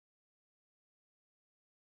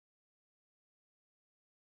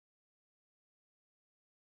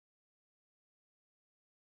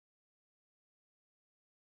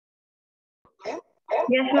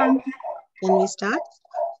Yes, ma'am. Can we start?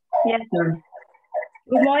 Yes, ma'am.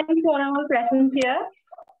 Good morning to all present here.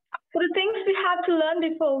 For the things we have to learn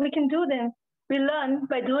before we can do them, we learn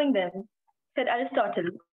by doing them, said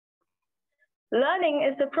Aristotle. Learning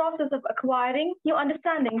is the process of acquiring new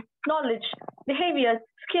understanding, knowledge, behaviors,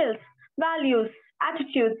 skills, values,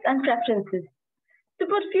 attitudes, and preferences. To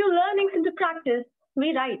put few learnings into practice,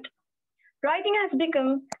 we write. Writing has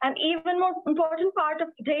become an even more important part of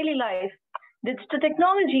daily life. Digital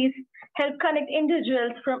technologies help connect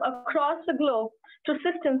individuals from across the globe through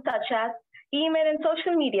systems such as email and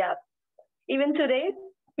social media. Even today,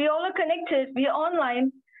 we all are connected via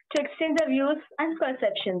online to exchange our views and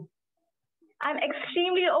perceptions. I'm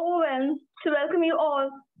extremely overwhelmed to welcome you all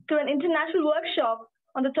to an international workshop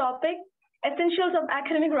on the topic Essentials of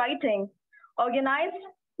Academic Writing, organized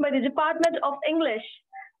by the Department of English,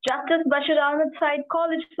 Justice Bashir Ahmed Said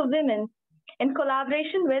College for Women, in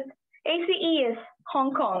collaboration with ACES,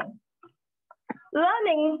 Hong Kong.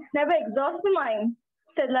 Learning never exhausts the mind,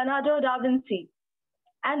 said Leonardo da Vinci.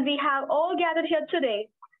 And we have all gathered here today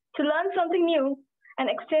to learn something new and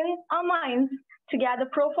extend our minds to gather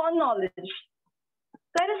profound knowledge.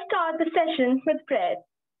 Let us start the session with prayer.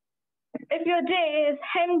 If your day is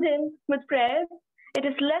hemmed in with prayer, it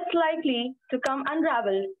is less likely to come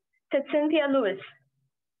unraveled, said Cynthia Lewis.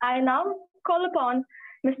 I now call upon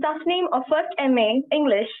Ms. Tasneem of First MA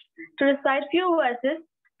English to recite few verses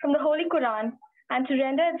from the Holy Quran and to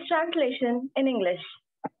render its translation in English.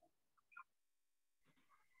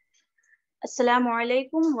 Assalamu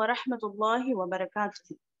alaikum wa rahmatullahi wa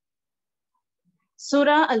barakatuh.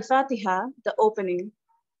 Surah Al-Fatiha, the opening.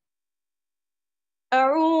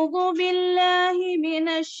 أعوذ بالله من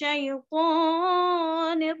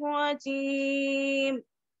الشيطان الرجيم.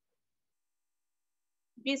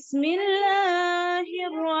 بسم الله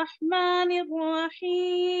الرحمن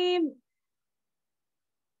الرحيم.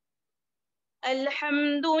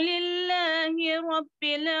 الحمد لله رب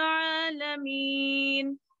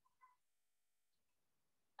العالمين.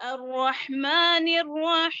 الرحمن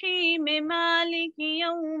الرحيم مالك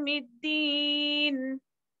يوم الدين.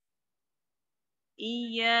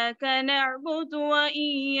 إياك نعبد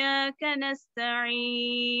وإياك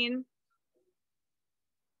نستعين.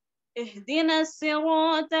 اهدنا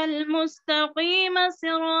الصراط المستقيم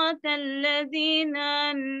صراط الذين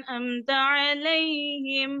أنعمت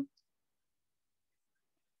عليهم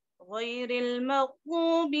غير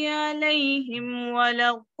المغضوب عليهم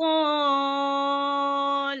ولا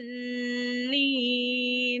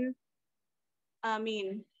الضالين.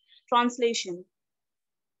 Ameen. Translation.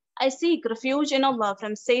 I seek refuge in Allah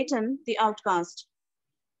from Satan, the outcast.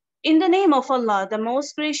 In the name of Allah, the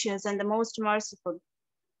most gracious and the most merciful.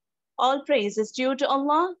 All praise is due to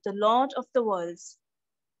Allah, the Lord of the worlds,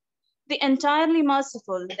 the entirely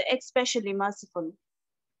merciful, the especially merciful,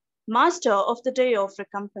 Master of the day of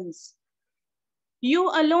recompense. You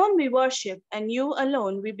alone we worship, and you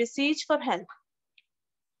alone we beseech for help.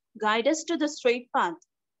 Guide us to the straight path,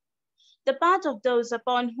 the path of those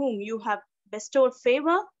upon whom you have bestowed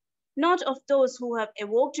favor, not of those who have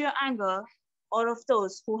evoked your anger, or of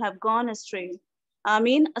those who have gone astray.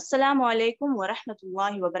 Ameen. Assalamu alaikum wa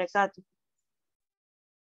rahmatullahi wa barakatuh.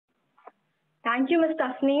 Thank you, Ms.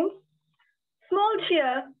 Tasneem. Small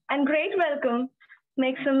cheer and great welcome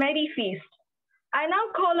makes a merry feast. I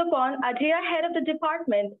now call upon our dear head of the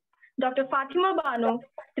department, Dr. Fatima Banu,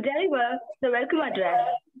 to deliver the welcome address.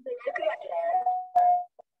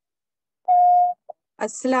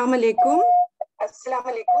 Assalamu alaikum.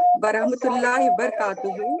 Barahmatullahi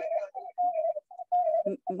barakatuhu.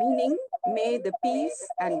 Meaning, may the peace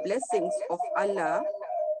and blessings of Allah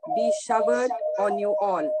be showered on you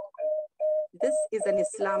all. This is an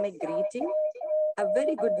Islamic greeting. A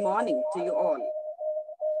very good morning to you all.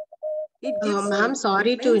 Ma'am,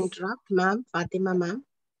 sorry to interrupt. Ma'am, Fatima ma'am.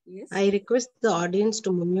 Yes. I request the audience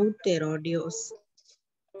to mute their audios.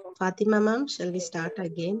 Fatima ma'am, shall we start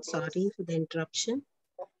again? Sorry for the interruption.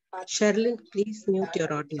 Sherlyn, please mute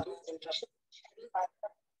your audio.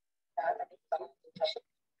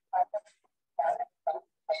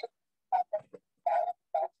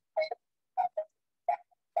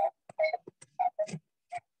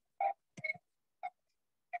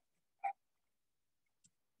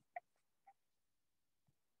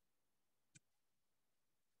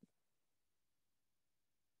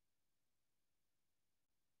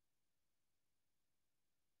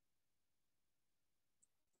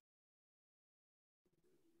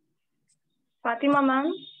 Fatima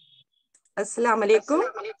ma'am. Assalamu alaikum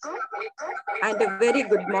and a very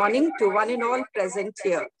good morning to one and all present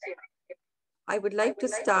here. I would like to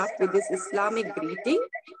start with this Islamic greeting,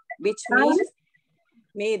 which means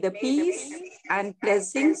May the peace and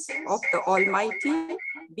blessings of the Almighty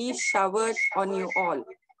be showered on you all.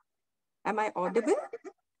 Am I audible?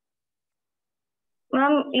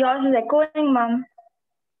 Ma'am, yours is echoing, ma'am.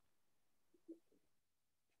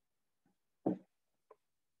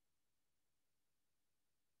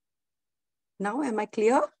 Now, am I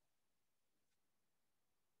clear?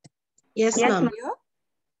 Yes, Yes, ma'am. ma'am.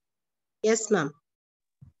 Yes, ma'am.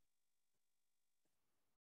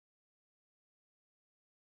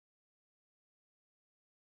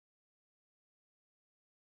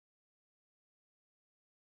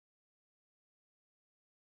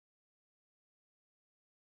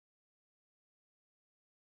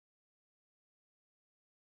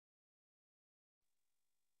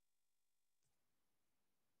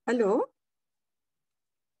 Hello?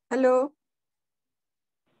 Hello?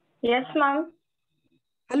 Yes, ma'am.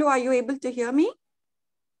 Hello, are you able to hear me?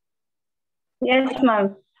 Yes, ma'am.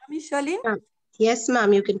 Hear me, Charlene? Yes,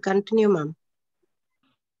 ma'am. You can continue, ma'am.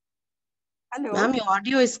 Hello? Ma'am, your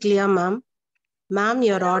audio is clear, ma'am. Ma'am,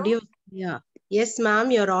 your Hello? audio is clear. Yes,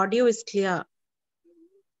 ma'am, your audio is clear.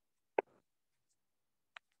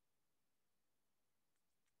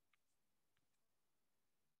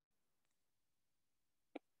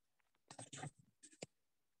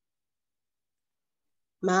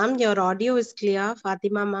 Ma'am, your audio is clear.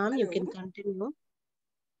 Fatima, ma'am, you can continue.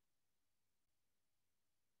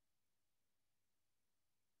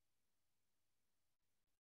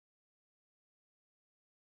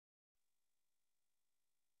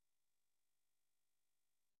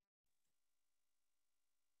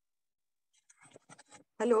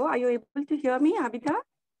 Hello, are you able to hear me, Abida?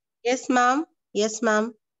 Yes, ma'am. Yes,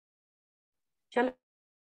 ma'am. Shall I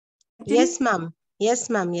continue? Yes, ma'am. Yes,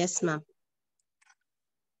 ma'am. Yes, ma'am.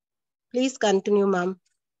 Please continue, ma'am.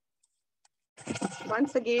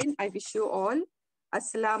 Once again, I wish you all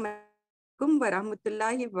Assalamu alaikum wa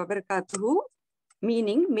rahmatullahi wa barakatuhu,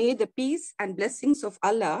 meaning may the peace and blessings of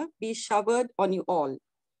Allah be showered on you all.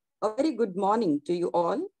 A very good morning to you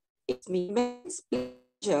all. It's my immense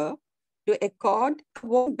pleasure to accord a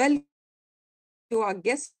warm welcome to our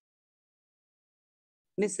guest,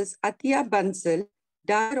 Mrs. Atiya Bansal,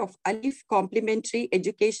 Director of Alif Complementary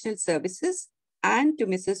Educational Services, and to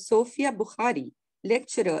Mrs. Sophia Bukhari,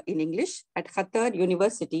 Lecturer in English at Qatar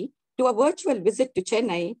University, to a virtual visit to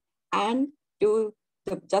Chennai and to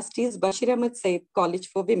the Justice Bashir Ahmed Said College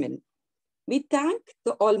for Women. We thank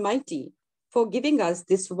the Almighty for giving us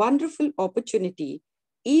this wonderful opportunity,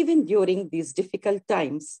 even during these difficult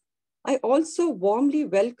times. I also warmly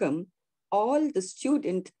welcome all the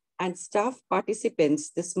student and staff participants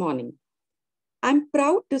this morning. I'm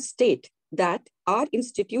proud to state that our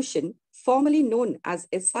institution, formerly known as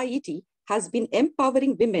SIET, has been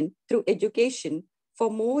empowering women through education for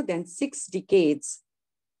more than 6 decades.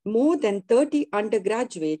 More than 30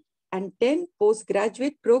 undergraduate and 10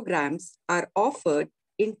 postgraduate programs are offered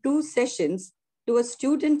in 2 sessions to a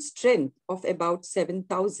student strength of about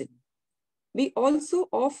 7,000. We also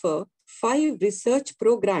offer 5 research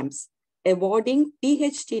programs awarding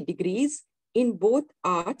PhD degrees in both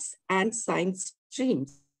arts and science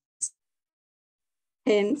streams.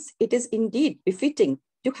 Hence, it is indeed befitting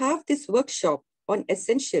to have this workshop on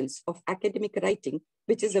essentials of academic writing,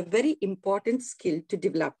 which is a very important skill to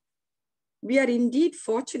develop. We are indeed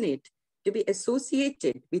fortunate to be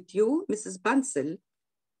associated with you, Mrs. Bansal,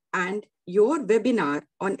 and your webinar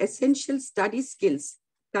on essential study skills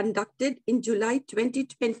conducted in July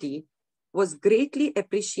 2020 was greatly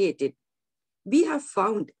appreciated. We have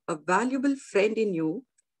found a valuable friend in you,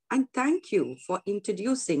 and thank you for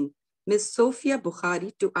introducing Ms. Sophia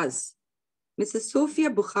Bukhari to us. Mrs. Sophia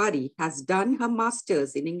Bukhari has done her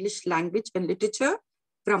master's in English language and literature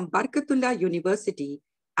from Barkatullah University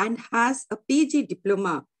and has a PG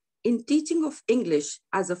diploma in teaching of English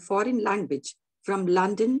as a foreign language from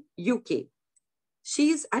London, UK. She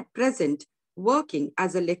is at present working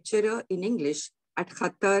as a lecturer in English at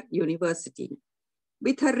Qatar University.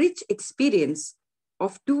 With her rich experience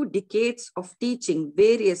of 2 decades of teaching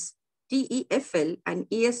various TEFL and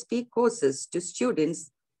ESP courses to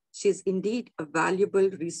students, she is indeed a valuable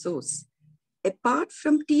resource. Apart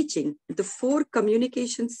from teaching the 4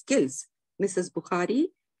 communication skills, Mrs. Bukhari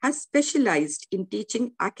has specialized in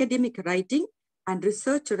teaching academic writing and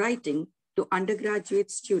research writing to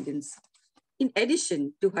undergraduate students. In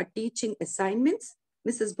addition to her teaching assignments,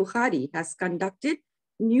 Mrs. Bukhari has conducted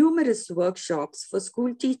numerous workshops for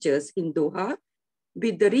school teachers in Doha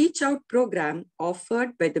with the Reach Out program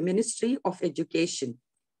offered by the Ministry of Education.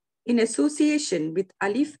 In association with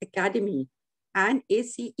Alif Academy and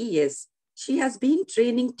ACES, she has been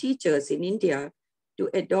training teachers in India to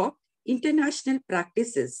adopt international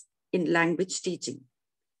practices in language teaching.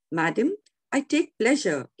 Madam, I take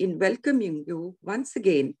pleasure in welcoming you once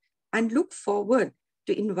again and look forward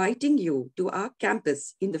to inviting you to our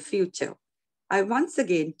campus in the future. I once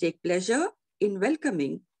again take pleasure in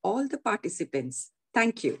welcoming all the participants.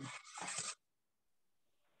 Thank you.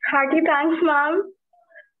 Hearty thanks, ma'am.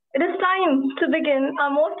 It is time to begin our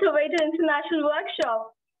most awaited international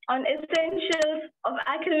workshop on essentials of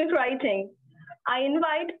academic writing. I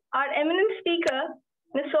invite our eminent speaker,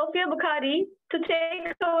 Ms. Sophia Bukhari, to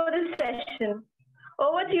take over the session.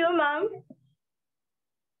 Over to you, ma'am.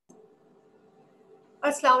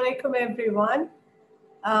 Assalamu alaikum, everyone.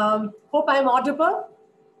 Hope I'm audible.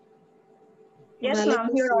 Yes, ma'am,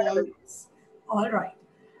 you're audible. All right.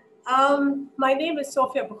 My name is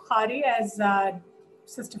Sophia Bukhari, as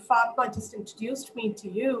Sister Fatma just introduced me to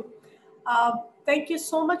you. Thank you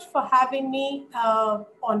so much for having me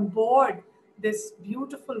on board this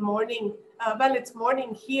beautiful morning. Well, it's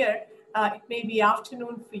morning here. It may be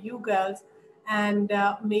afternoon for you girls, and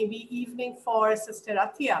maybe evening for Sister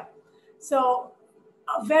Atia. So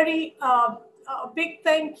a very big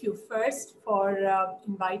thank you first for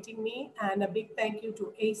inviting me, and a big thank you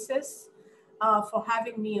to ACES for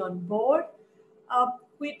having me on board.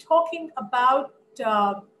 We're talking about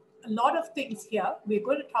a lot of things here. We're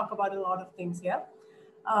going to talk about a lot of things here.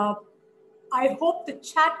 I hope the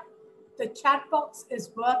chat box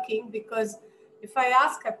is working, because if I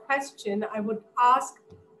ask a question, I would ask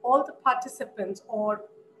all the participants, or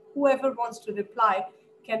whoever wants to reply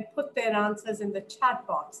can put their answers in the chat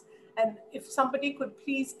box. And if somebody could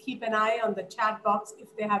please keep an eye on the chat box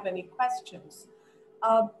if they have any questions.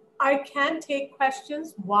 I can take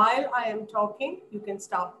questions while I am talking. You can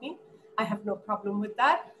stop me. I have no problem with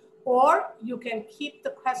that. Or you can keep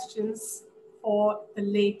the questions for the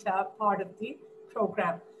later part of the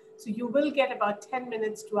program. So you will get about 10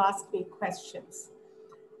 minutes to ask me questions.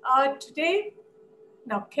 Today,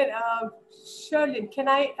 now, Sherlyn, can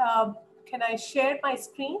I share my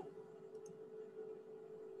screen?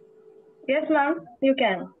 Yes, ma'am, you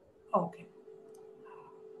can. Okay.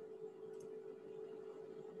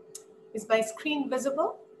 Is my screen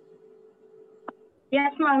visible?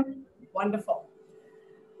 Yes, ma'am. Wonderful.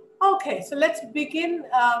 Okay, so let's begin.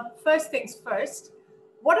 First things first.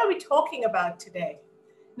 What are we talking about today?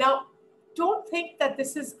 Now, don't think that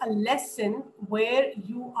this is a lesson where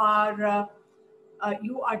you are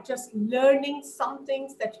just learning some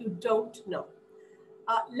things that you don't know.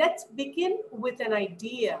 Let's begin with an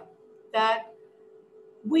idea that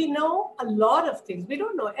we know a lot of things. We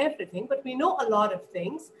don't know everything, but we know a lot of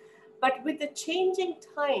things. But with the changing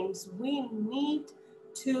times, we need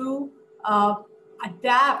to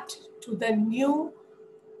adapt to the new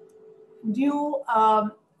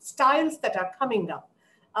styles that are coming up.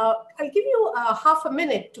 I'll give you half a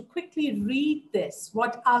minute to quickly read this,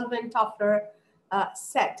 what Alvin Toffler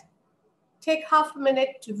said. Take half a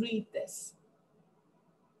minute to read this.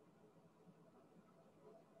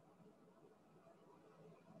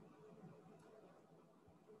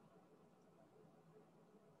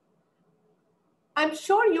 I'm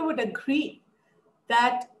sure you would agree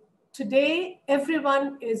that today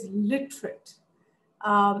everyone is literate.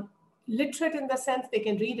 Literate in the sense they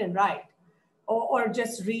can read and write, or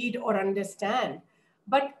just read or understand.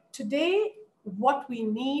 But today, what we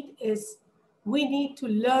need is we need to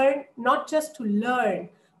learn, not just to learn,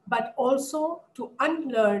 but also to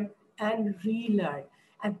unlearn and relearn.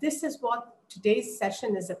 And this is what today's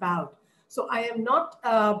session is about. So I am not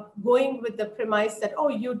going with the premise that, oh,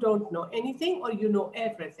 you don't know anything or you know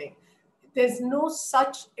everything. There's no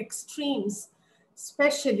such extremes,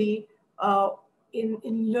 especially in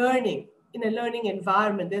learning, in a learning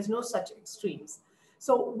environment. There's no such extremes.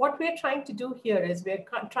 So what we're trying to do here is we're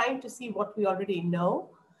trying to see what we already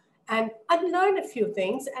know and unlearn a few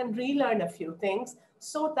things and relearn a few things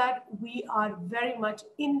so that we are very much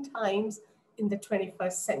in times in the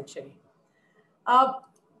 21st century.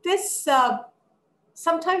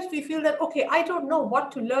 Sometimes we feel that, okay, I don't know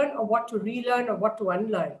what to learn or what to relearn or what to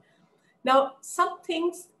unlearn. Now, some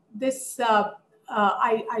things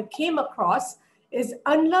I came across is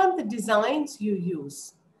unlearn the designs you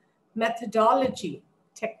use, methodology,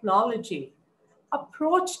 technology,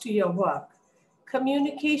 approach to your work,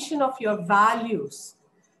 communication of your values,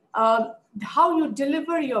 how you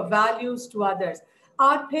deliver your values to others.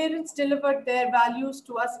 Our parents delivered their values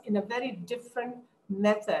to us in a very different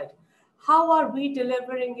method. How are we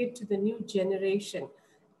delivering it to the new generation?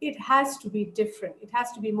 It has to be different. It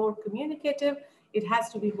has to be more communicative. It has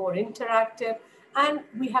to be more interactive. And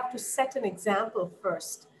we have to set an example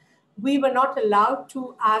first. We were not allowed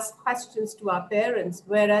to ask questions to our parents,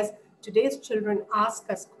 whereas today's children ask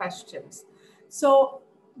us questions. So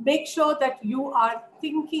make sure that you are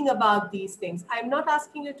thinking about these things. I'm not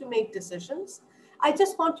asking you to make decisions. I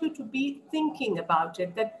just want you to be thinking about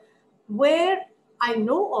it, that where I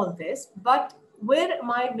know all this, but where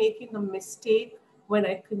am I making a mistake when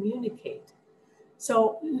I communicate?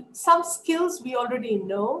 So some skills we already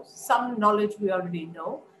know, some knowledge we already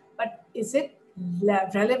know, but is it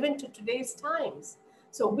relevant to today's times?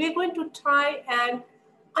 So we're going to try and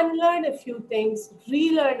unlearn a few things,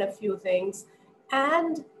 relearn a few things,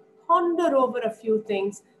 and ponder over a few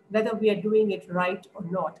things, whether we are doing it right or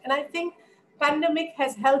not. And I think pandemic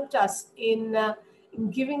has helped us in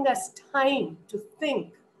giving us time to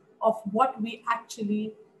think of what we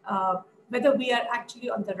actually, whether we are actually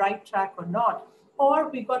on the right track or not, or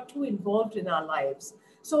we got too involved in our lives.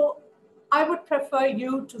 So I would prefer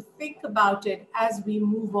you to think about it as we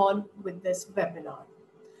move on with this webinar.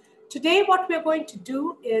 Today, what we're going to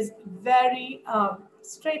do is very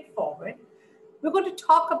straightforward. We're going to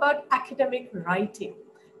talk about academic writing.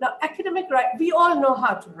 Now, academic writing, we all know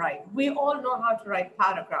how to write. We all know how to write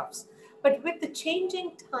paragraphs. But with the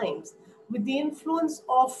changing times, with the influence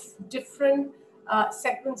of different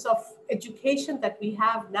segments of education that we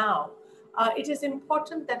have now, it is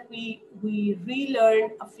important that we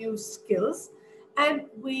relearn a few skills, and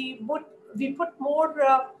we put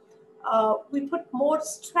more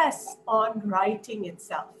stress on writing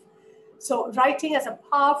itself. So writing as a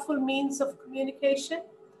powerful means of communication.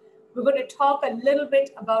 We're going to talk a little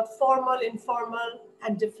bit about formal, informal,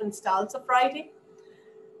 and different styles of writing.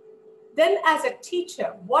 Then as a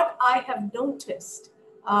teacher, what I have noticed,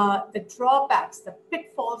 the drawbacks, the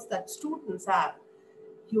pitfalls that students have.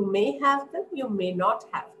 You may have them, you may not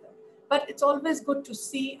have them, but it's always good to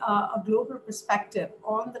see a global perspective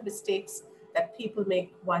on the mistakes that people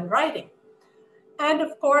make while writing. And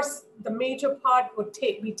of course, the major part would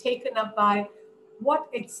be taken up by what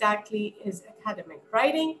exactly is academic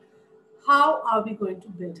writing, how are we going to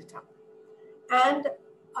build it up, and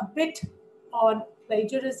a bit on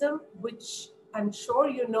plagiarism, which I'm sure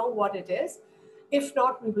you know what it is. If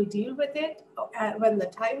not, we will deal with it when the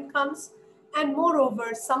time comes. And moreover,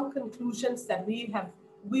 some conclusions that we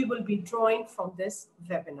will be drawing from this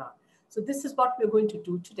webinar. So this is what we're going to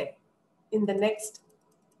do today in the next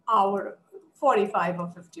hour, 45 or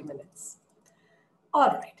 50 minutes. All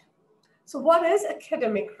right. So what is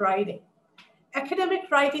academic writing?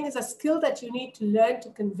 Academic writing is a skill that you need to learn to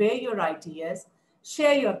convey your ideas,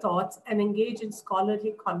 share your thoughts, and engage in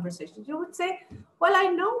scholarly conversations. You would say, well, I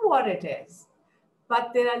know what it is.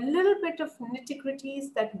 But there are a little bit of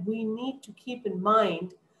nitty-gritties that we need to keep in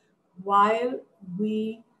mind while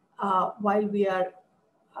we are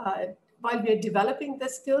developing the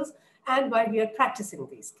skills and while we are practicing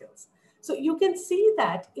these skills. So you can see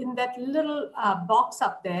that in that little box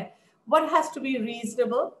up there, one has to be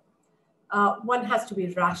reasonable, one has to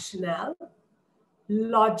be rational,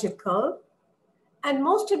 logical, and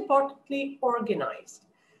most importantly, organized.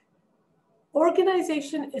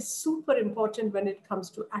 Organization is super important when it comes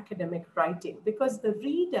to academic writing because the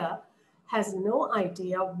reader has no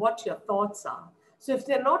idea what your thoughts are. So if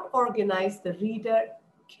they're not organized, the reader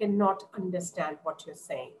cannot understand what you're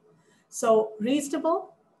saying. So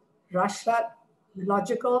reasonable, rational,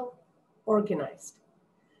 logical, organized,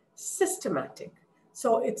 systematic.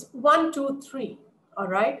 So it's 1, 2, 3, all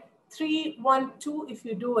right? 3, 1, 2, if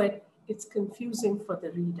you do it, it's confusing for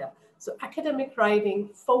the reader. So academic writing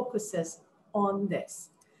focuses on this.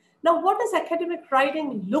 Now, what does academic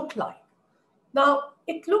writing look like? Now,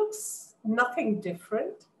 it looks nothing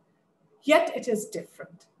different, yet it is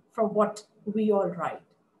different from what we all write,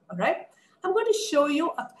 all right? I'm going to show you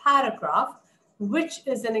a paragraph, which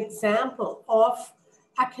is an example of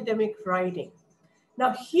academic writing.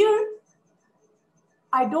 Now here,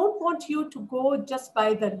 I don't want you to go just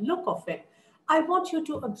by the look of it. I want you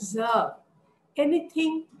to observe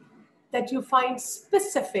anything that you find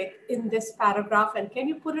specific in this paragraph, and can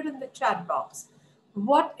you put it in the chat box?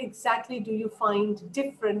 What exactly do you find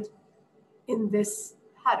different in this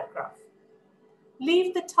paragraph?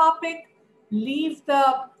 Leave the topic, leave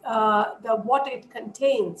the what it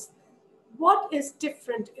contains. What is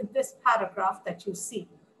different in this paragraph that you see?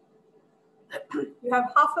 You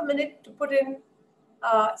have half a minute to put in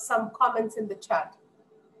some comments in the chat.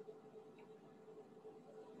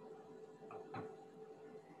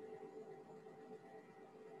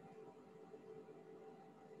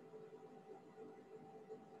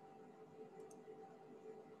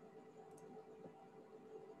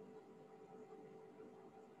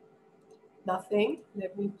 Nothing.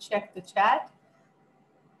 Let me check the chat.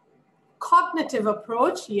 Cognitive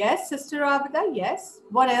approach. Yes, Sister Abida. Yes.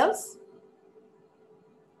 What else?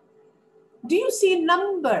 Do you see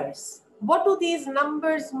numbers? What do these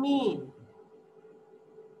numbers mean?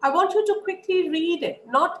 I want you to quickly read it,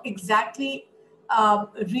 not exactly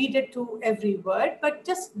read it to every word, but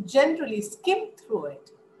just generally skim through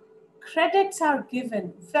it. Credits are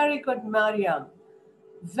given. Very good, Mariam.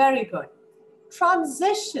 Very good.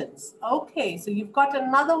 Transitions. Okay, so you've got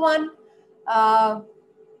another one.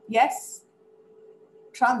 Yes.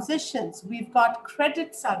 Transitions. We've got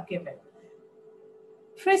credits are given.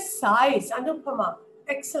 Precise. Anupama.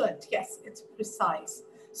 Excellent. Yes, it's precise.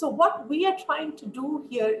 So what we are trying to do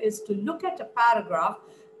here is to look at a paragraph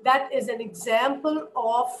that is an example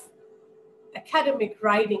of academic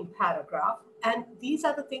writing paragraph. And these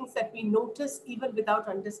are the things that we notice even without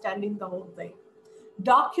understanding the whole thing.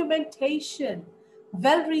 Documentation,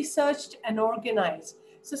 well-researched and organized.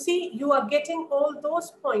 So see, you are getting all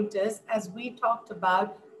those pointers as we talked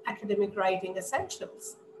about academic writing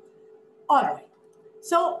essentials. All right.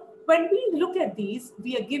 So when we look at these,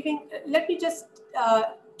 we are giving, let me just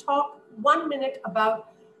talk 1 minute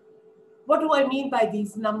about what do I mean by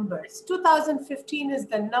these numbers. 2015 is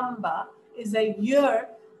the number, is a year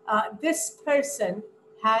this person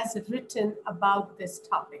has written about this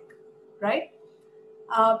topic, right?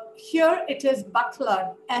 Here it is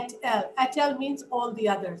Butler et al. Et al means all the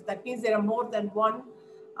others. That means there are more than one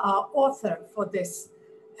author for this.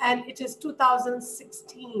 And it is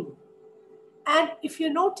 2016. And if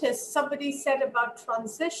you notice, somebody said about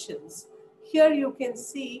transitions, here you can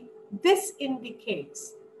see this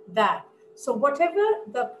indicates that. So whatever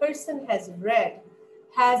the person has read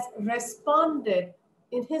has responded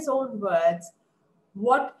in his own words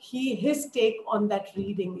what his take on that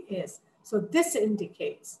reading is. So this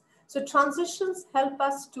indicates. So transitions help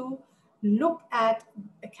us to look at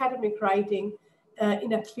academic writing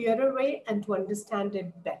in a clearer way and to understand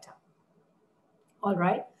it better. All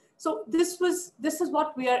right. So this is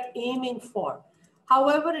what we are aiming for.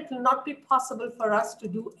 However, it will not be possible for us to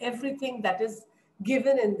do everything that is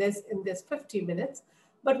given in this 50 minutes,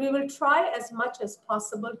 but we will try as much as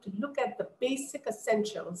possible to look at the basic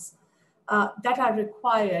essentials that are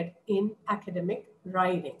required in academic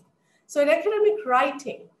writing. So in academic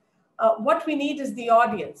writing, what we need is the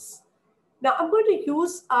audience. Now I'm going to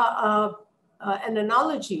use an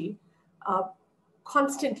analogy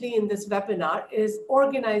constantly in this webinar is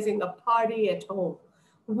organizing a party at home.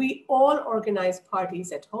 We all organize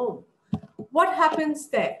parties at home. What happens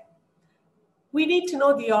there? We need to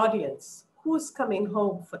know the audience. Who's coming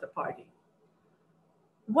home for the party?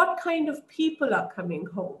 What kind of people are coming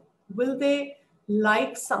home? Will they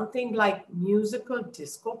like something like musical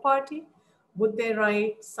disco party? Would they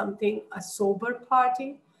write something, a sober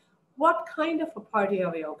party? What kind of a party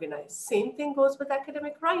are we organizing? Same thing goes with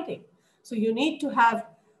academic writing. So you need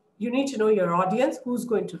to know your audience, who's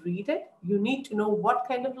going to read it. You need to know what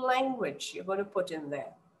kind of language you're going to put in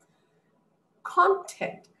there.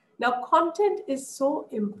 Content. Now, content is so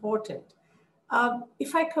important.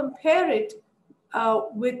 If I compare it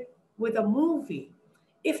with a movie,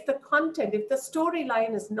 if the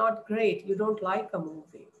storyline is not great, you don't like a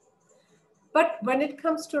movie. But when it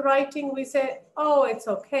comes to writing, we say, oh, it's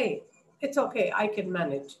okay. It's okay, I can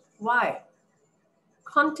manage. Why?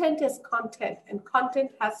 Content is content, and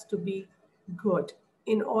content has to be good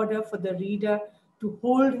in order for the reader to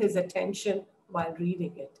hold his attention while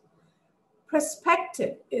reading it.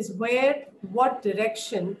 Perspective is what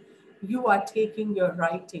direction you are taking your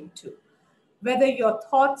writing to, whether your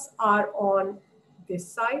thoughts are on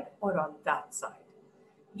this side or on that side.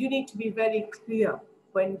 You need to be very clear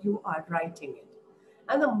when you are writing it.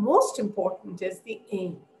 And the most important is the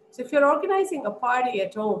aim. So if you're organizing a party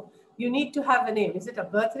at home, you need to have an aim. Is it a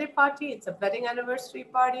birthday party? It's a wedding anniversary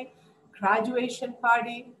party, graduation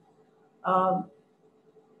party.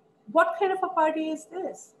 What kind of a party is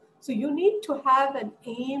this? So you need to have an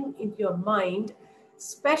aim in your mind,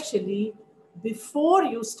 especially before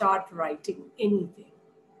you start writing anything.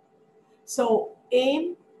 So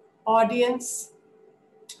aim, audience,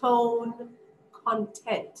 tone,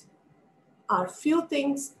 content are few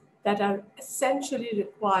things that are essentially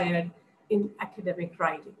required in academic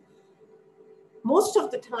writing. Most of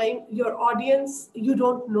the time, your audience, you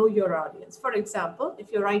don't know your audience. For example,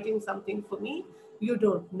 if you're writing something for me, you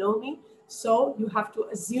don't know me. So you have to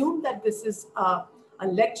assume that this is a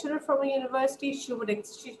lecturer from a university. She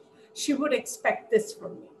would expect this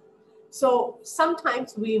from me. So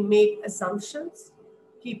sometimes we make assumptions,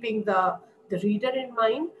 keeping the reader in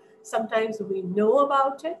mind. Sometimes we know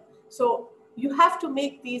about it. So you have to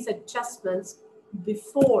make these adjustments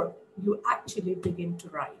before you actually begin to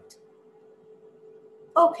write.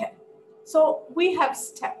 Okay, so we have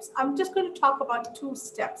steps. I'm just going to talk about 2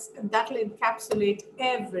 steps, and that will encapsulate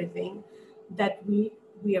everything that we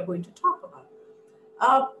we are going to talk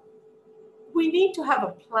about. We need to have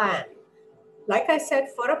a plan. Like I said,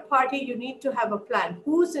 for a party, you need to have a plan.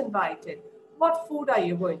 Who's invited? What food are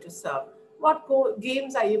you going to serve? What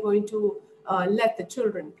games are you going to let the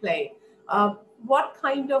children play? What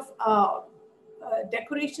kind of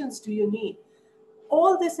decorations do you need?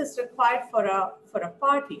 All this is required for a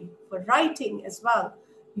party. For writing as well,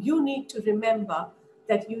 you need to remember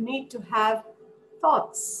that you need to have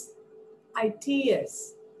thoughts,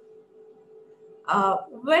 ideas.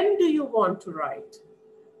 When do you want to write?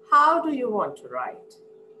 How do you want to write?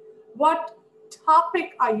 What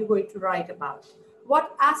topic are you going to write about?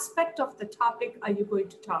 What aspect of the topic are you going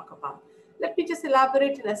to talk about? Let me just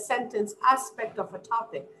elaborate in a sentence, aspect of a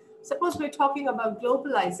topic. Suppose we're talking about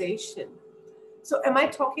globalization. So am I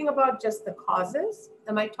talking about just the causes?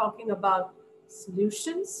 Am I talking about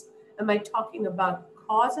solutions? Am I talking about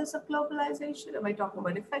causes of globalization? Am I talking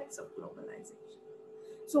about effects of globalization?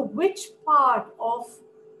 So which part of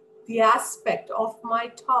the aspect of my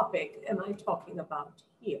topic am I talking about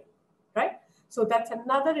here, right? So that's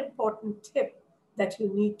another important tip that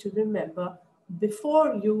you need to remember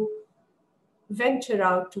before you venture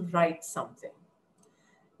out to write something.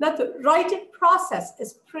 Now, the writing process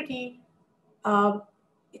is pretty, I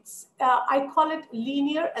call it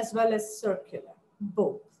linear as well as circular,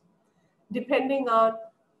 both, depending on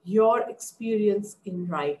your experience in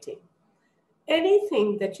writing.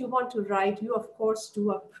 Anything that you want to write, you of course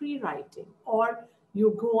do a pre-writing, or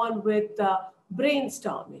you go on with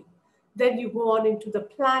brainstorming. Then you go on into the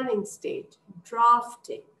planning stage,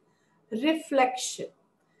 drafting, reflection.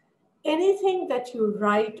 Anything that you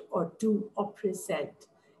write or do or present,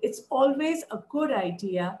 it's always a good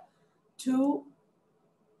idea to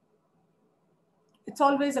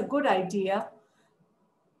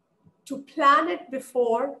plan it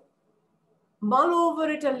before, mull over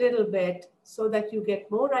it a little bit so that you get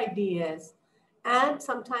more ideas. And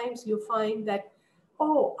sometimes you find that,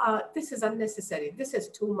 this is unnecessary. This is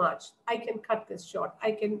too much. I can cut this short.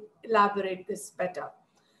 I can elaborate this better.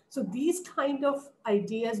 So these kind of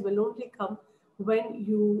ideas will only come when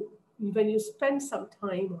you spend some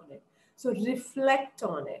time on it. So reflect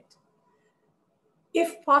on it.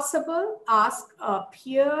 If possible, ask a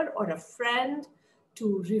peer or a friend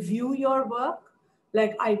to review your work.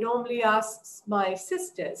 Like I normally ask my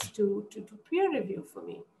sisters to peer review for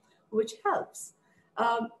me, which helps.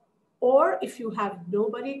 Or if you have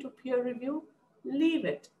nobody to peer review, leave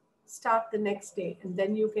it. Start the next day, and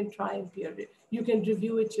then you can try and peer review. You can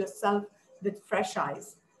review it yourself with fresh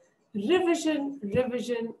eyes. Revision,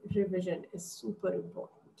 revision, revision is super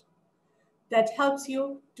important. That helps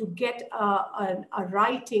you to get a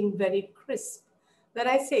writing very crisp. When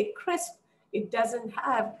I say crisp, it doesn't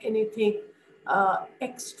have anything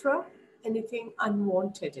extra, anything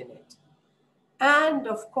unwanted in it. And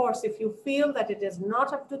of course, if you feel that it is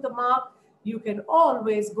not up to the mark, you can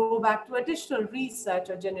always go back to additional research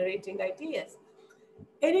or generating ideas.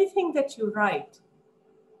 Anything that you write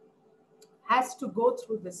has to go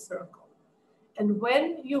through this circle. And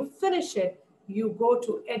when you finish it, you go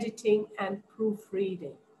to editing and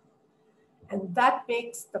proofreading. And that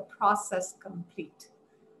makes the process complete.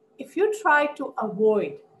 If you try to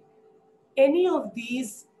avoid any of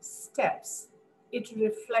these steps, it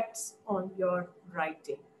reflects on your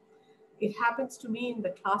writing. It happens to me in the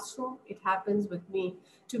classroom. It happens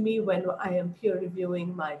to me when I am peer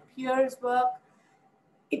reviewing my peers' work.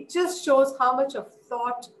 It just shows how much of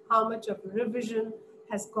thought, how much of revision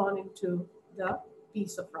has gone into the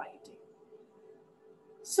piece of writing.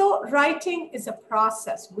 So writing is a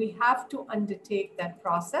process. We have to undertake that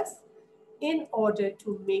process in order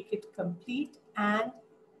to make it complete and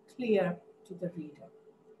clear to the reader.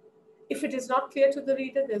 If it is not clear to the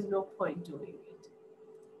reader, there's no point doing it.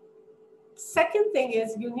 Second thing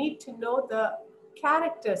is you need to know the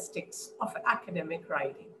characteristics of academic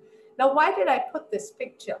writing. Now, why did I put this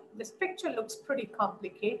picture? This picture looks pretty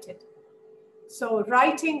complicated. So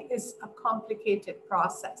writing is a complicated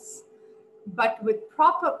process, but with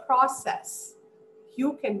proper process,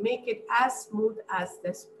 you can make it as smooth as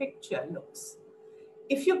this picture looks.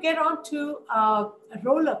 If you get onto a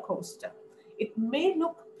roller coaster, it may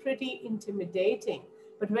look pretty intimidating,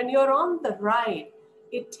 but when you're on the ride,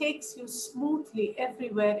 it takes you smoothly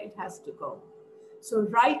everywhere it has to go. So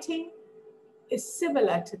writing is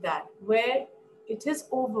similar to that, where it is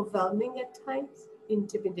overwhelming at times,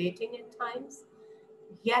 intimidating at times,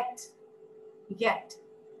 yet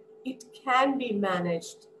it can be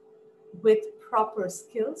managed with proper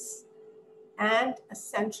skills and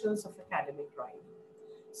essentials of academic writing.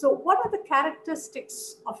 So what are the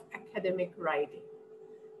characteristics of academic writing?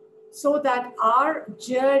 so that our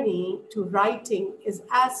journey to writing is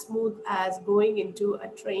as smooth as going into a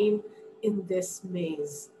train in this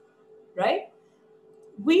maze, right?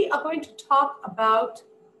 We are going to talk about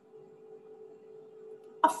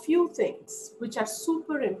a few things which are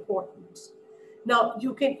super important. Now,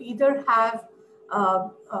 you can either have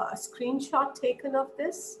a screenshot taken of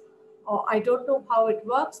this, or I don't know how it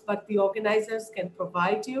works, but the organizers can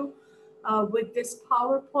provide you with this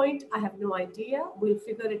PowerPoint. I have no idea. We'll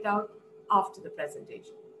figure it out after the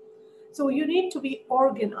presentation. So you need to be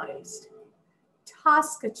organized.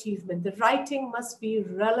 Task achievement. The writing must be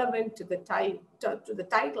relevant to the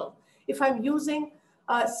title. If I'm using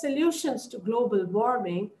solutions to global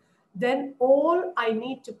warming, then all I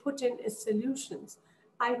need to put in is solutions.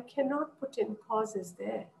 I cannot put in causes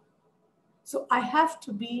there. So I have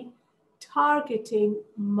to be targeting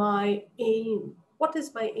my aim. What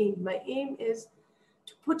is my aim? My aim is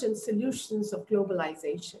to put in solutions of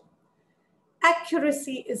globalization.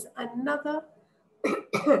 Accuracy is another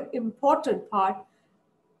important part.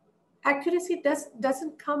 Accuracy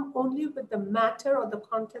doesn't come only with the matter or the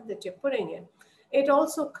content that you're putting in. It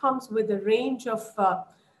also comes with a range of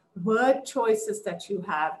word choices that you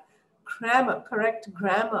have, grammar, correct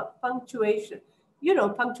grammar, punctuation. You know,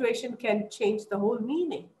 punctuation can change the whole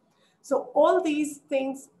meaning. So all these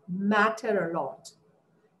things matter a lot.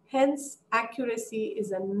 Hence, accuracy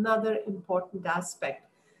is another important aspect.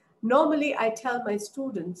 Normally, I tell my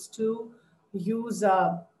students to use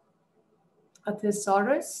a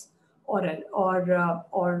thesaurus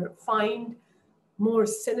or find more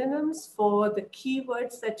synonyms for the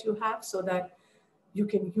keywords that you have so that you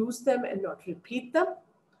can use them and not repeat them.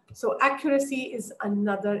 So accuracy is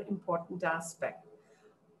another important aspect.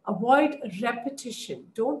 Avoid repetition.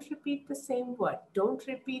 Don't repeat the same word. Don't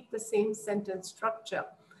repeat the same sentence structure.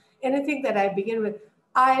 Anything that I begin with,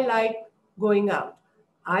 I like going out.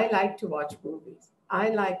 I like to watch movies.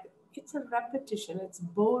 It's a repetition. It's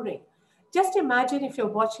boring. Just imagine if you're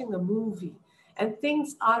watching a movie and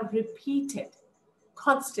things are repeated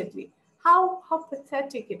constantly, how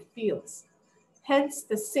pathetic it feels. Hence,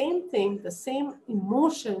 the same thing, the same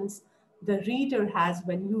emotions the reader has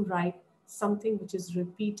when you write something which is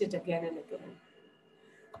repeated again and again.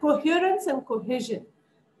 Coherence and cohesion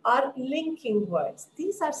are linking words.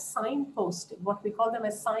 These are signposting, what we call them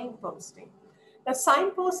as signposting. Now,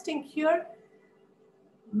 signposting here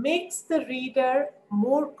makes the reader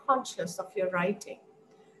more conscious of your writing.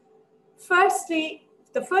 Firstly,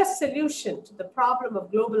 the first solution to the problem of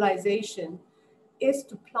globalization is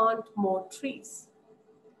to plant more trees.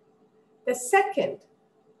 The second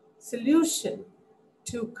solution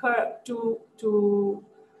to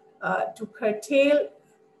curtail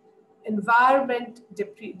environment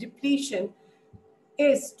depletion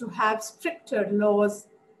is to have stricter laws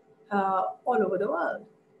all over the world.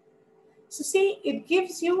 So see, it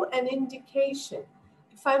gives you an indication.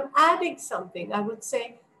 If I'm adding something, I would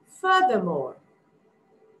say, furthermore,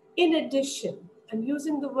 in addition, I'm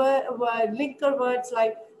using the word linker words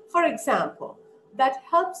like, for example, that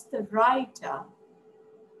helps the writer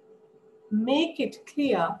make it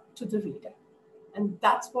clear to the reader. And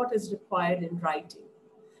that's what is required in writing.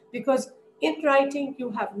 Because in writing,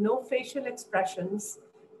 you have no facial expressions,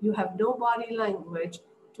 you have no body language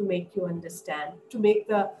to make you understand, to make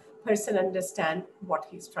the person understand what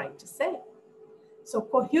he's trying to say. So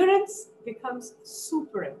coherence becomes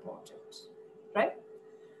super important, right?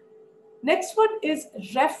 Next one is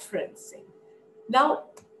referencing. Now,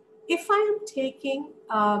 if I am taking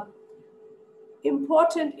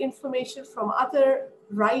important information from other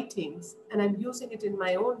writings and I'm using it in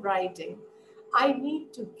my own writing, I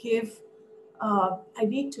need to give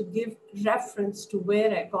reference to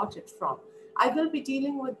where I got it from. I will be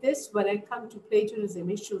dealing with this when I come to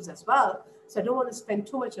plagiarism issues as well, so I don't want to spend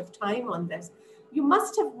too much of time on this. You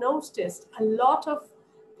must have noticed a lot of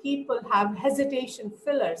people have hesitation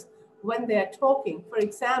fillers when they are talking. For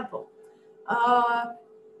example,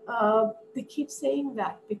 they keep saying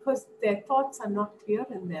that because their thoughts are not clear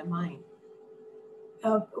in their mind.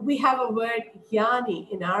 We have a word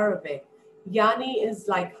yani in Arabic. Yani is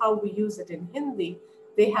like how we use it in Hindi.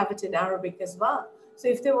 They have it in Arabic as well. So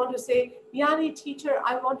if they want to say, Yani teacher,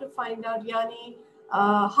 I want to find out, Yani,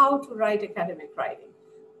 how to write academic writing.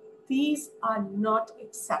 These are not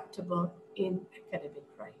acceptable in academic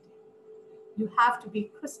writing. You have to be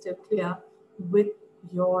crystal clear with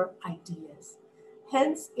your ideas.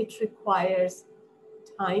 Hence, it requires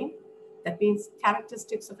time. That means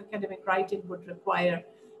characteristics of academic writing would require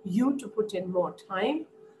you to put in more time,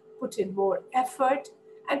 put in more effort,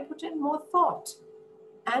 and put in more thought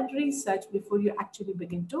and research before you actually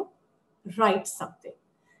begin to write something.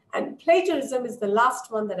 And plagiarism is the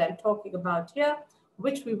last one that I'm talking about here,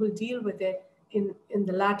 which we will deal with it in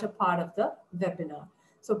the latter part of the webinar.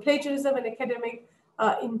 So plagiarism and academic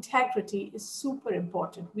integrity is super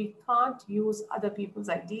important. We can't use other people's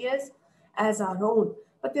ideas as our own,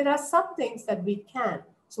 but there are some things that we can.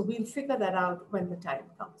 So we'll figure that out when the time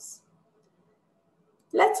comes.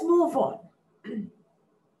 Let's move on.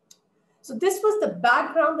 So this was the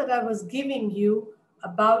background that I was giving you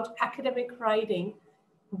about academic writing.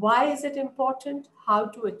 Why is it important? How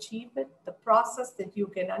to achieve it? The process that you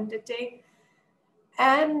can undertake.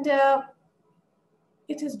 And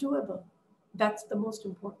it is doable. That's the most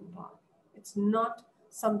important part. It's not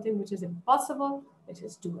something which is impossible. It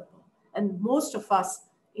is doable. And most of us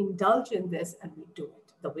indulge in this and we do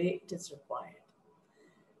it the way it is required.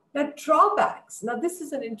 Now, drawbacks. Now, this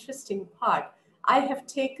is an interesting part. I have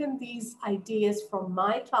taken these ideas from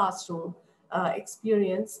my classroom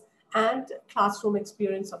experience and classroom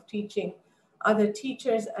experience of teaching other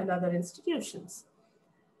teachers and other institutions.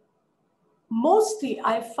 Mostly,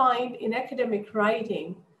 I find in academic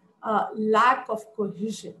writing, lack of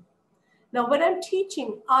cohesion. Now, when I'm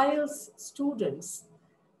teaching IELTS students,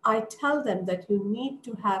 I tell them that you need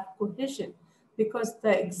to have cohesion because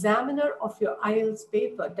the examiner of your IELTS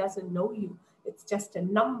paper doesn't know you. It's just a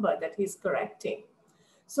number that he's correcting.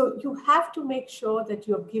 So you have to make sure that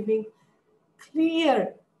you're giving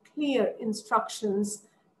clear instructions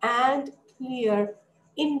and clear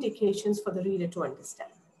indications for the reader to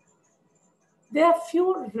understand. There are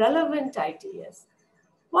few relevant ideas.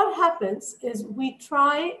 What happens is we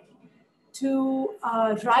try to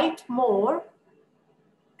write more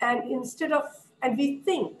and we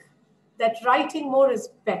think that writing more is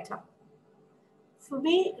better. For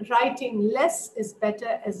me, writing less is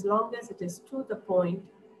better as long as it is to the point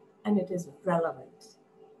and it is relevant.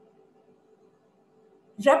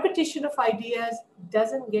 Repetition of ideas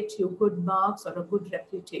doesn't get you good marks or a good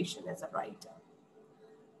reputation as a writer.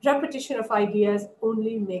 Repetition of ideas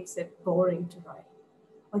only makes it boring to write.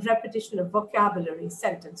 Or repetition of vocabulary,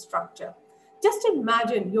 sentence structure. Just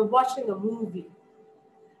imagine you're watching a movie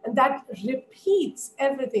and that repeats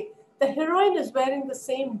everything. The heroine is wearing the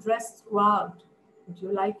same dress throughout. Would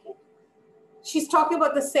you like it? She's talking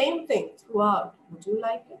about the same thing throughout. Would you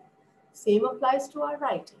like it? Same applies to our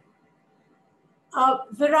writing.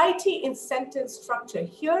 Variety in sentence structure.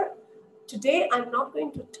 Here, today, I'm not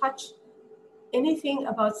going to touch anything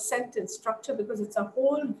about sentence structure because it's a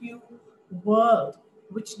whole new world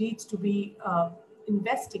which needs to be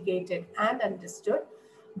investigated and understood.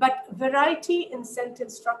 But variety in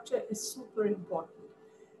sentence structure is super important.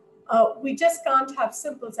 We just can't have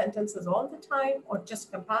simple sentences all the time or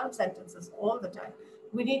just compound sentences all the time.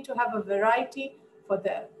 We need to have a variety for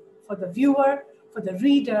the viewer, for the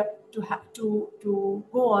reader to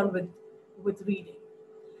go on with reading.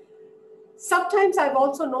 Sometimes I've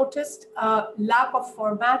also noticed lack of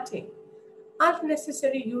formatting,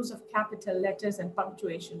 unnecessary use of capital letters and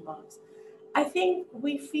punctuation marks. I think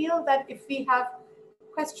we feel that if we have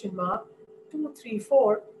question mark, 2, 3,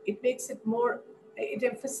 4, it makes it more, it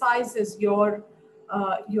emphasizes your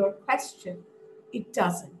question. It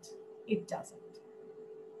doesn't. It doesn't.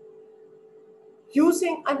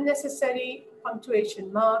 Using unnecessary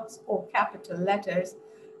punctuation marks or capital letters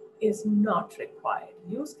is not required.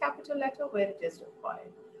 Use capital letter where it is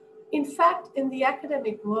required. In fact, in the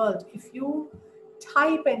academic world, if you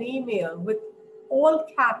type an email with all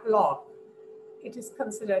cap lock, it is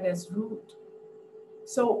considered as rude.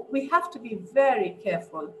 So we have to be very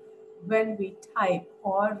careful when we type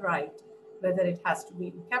or write, whether it has to be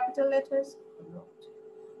in capital letters or not.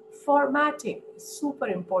 Formatting is super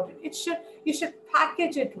important. You should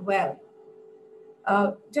package it well.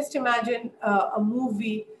 Just imagine a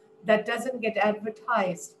movie that doesn't get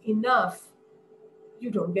advertised enough. You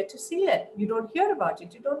don't get to see it. You don't hear about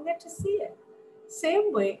it. You don't get to see it.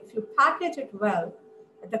 Same way, if you package it well,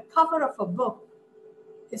 the cover of a book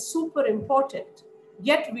is super important.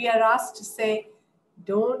 Yet we are asked to say,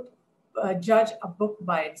 don't judge a book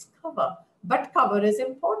by its cover, but cover is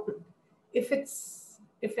important. If it's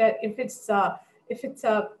a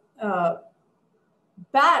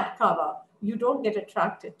bad cover, you don't get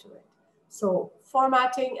attracted to it. So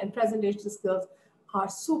formatting and presentation skills are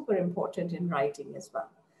super important in writing as well.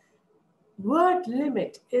 Word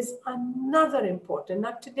limit is another important.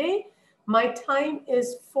 Now today, my time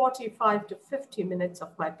is 45 to 50 minutes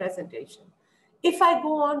of my presentation. If I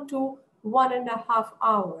go on to 1.5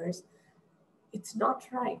 hours, it's not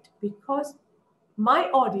right because my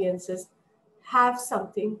audiences have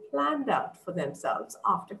something planned out for themselves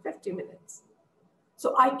after 50 minutes.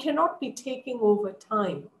 So I cannot be taking over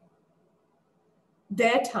time,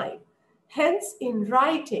 their time. Hence, in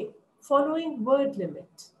writing, following word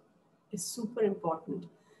limit is super important.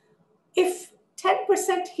 If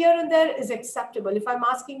 10% here and there is acceptable, if I'm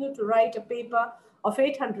asking you to write a paper of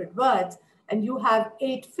 800 words and you have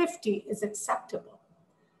 850 is acceptable,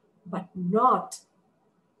 but not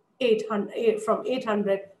 800, from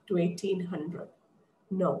 800 to 1800.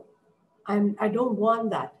 No, I don't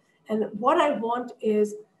want that. And what I want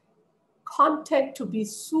is content to be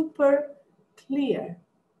super clear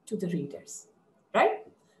to the readers, right?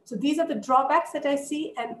 So these are the drawbacks that I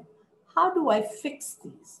see, and how do I fix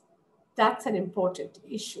these? That's an important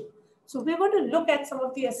issue. So we're going to look at some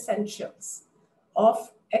of the essentials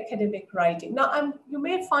of academic writing. Now, you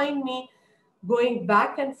may find me going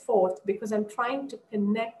back and forth because I'm trying to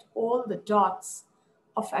connect all the dots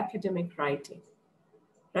of academic writing,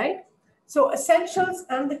 right? So essentials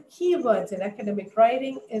and the keywords in academic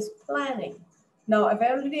writing is planning. Now, I've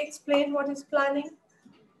already explained what is planning.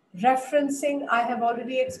 Referencing, I have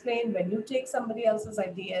already explained. When you take somebody else's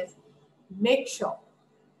ideas, make sure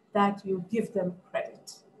that you give them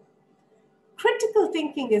credit. Critical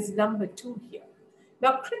thinking is number 2 here.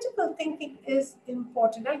 Now, critical thinking is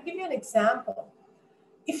important. I'll give you an example.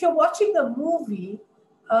 If you're watching a movie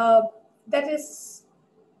that is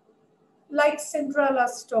like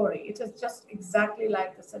Cinderella's story, it is just exactly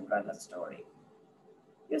like the Cinderella story.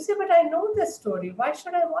 You say, but I know this story. Why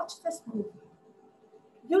should I watch this movie?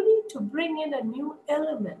 You need to bring in a new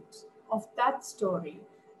element of that story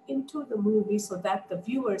into the movie so that the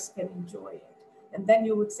viewers can enjoy it. And then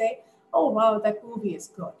you would say, oh, wow, that movie is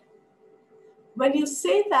good. When you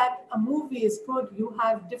say that a movie is good, you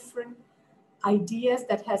have different ideas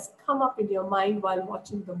that has come up in your mind while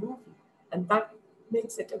watching the movie. And that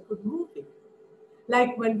makes it a good movie.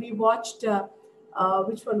 Like when we watched,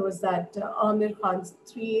 which one was that? Amir Khan's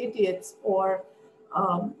 3 Idiots or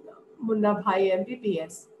Munna Bhai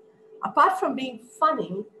MBBS. Apart from being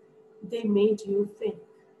funny, they made you think.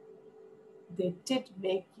 They did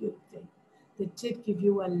make you think. They did give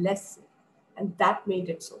you a lesson. And that made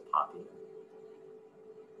it so popular.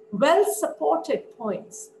 Well-supported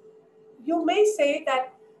points. You may say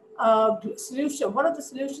that one of the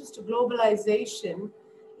solutions to globalization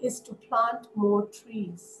is to plant more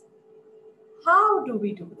trees. How do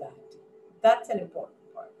we do that? That's an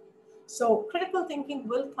important part. So critical thinking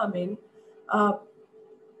will come in.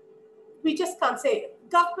 We just can't say,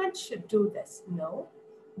 government should do this. No,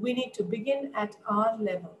 we need to begin at our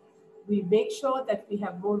level. We make sure that we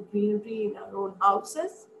have more greenery in our own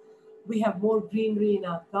houses. We have more greenery in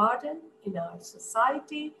our garden, in our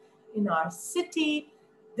society, in our city,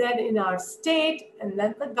 then in our state, and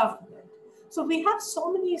then the government. So we have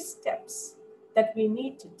so many steps that we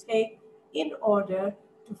need to take in order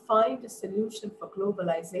to find a solution for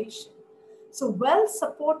globalization. So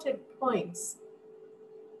well-supported points,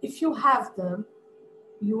 if you have them,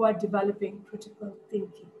 you are developing critical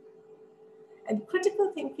thinking. And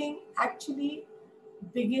critical thinking actually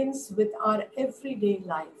begins with our everyday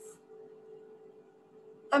life.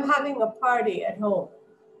 I'm having a party at home.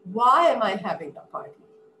 Why am I having a party?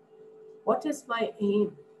 What is my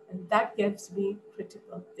aim? And that gives me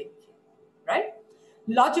critical thinking, right?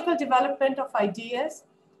 Logical development of ideas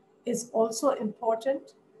is also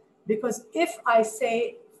important because if I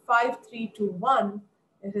say 5, 3, 2, 1,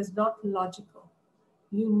 it is not logical.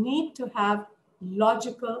 You need to have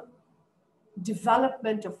logical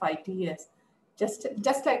development of ideas.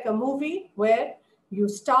 Just like a movie where you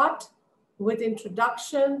start with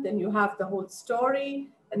introduction, then you have the whole story,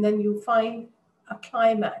 and then you find a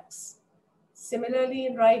climax. Similarly,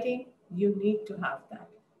 in writing, you need to have that.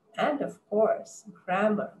 And of course,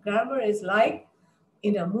 grammar. Grammar is like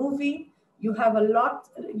in a movie, you have a lot,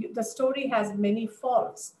 the story has many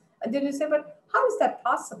faults. And then you say, but how is that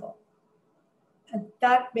possible? And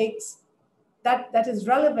that makes, that is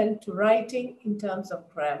relevant to writing in terms of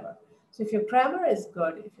grammar. So if your grammar is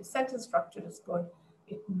good, if your sentence structure is good,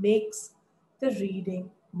 it makes the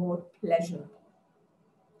reading more pleasurable,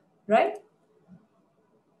 right?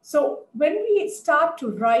 So when we start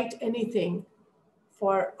to write anything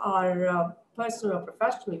for our personal or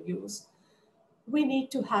professional use, we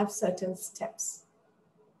need to have certain steps.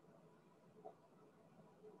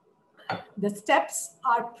 The steps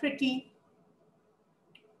are pretty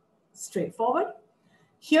straightforward.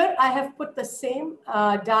 Here I have put the same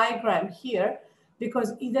diagram here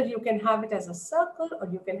because either you can have it as a circle or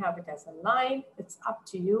you can have it as a line. It's up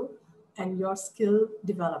to you and your skill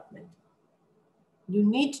development. You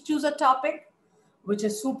need to choose a topic, which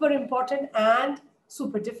is super important and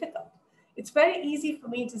super difficult. It's very easy for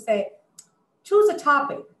me to say, choose a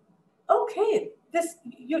topic. Okay,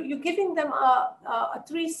 you're giving them a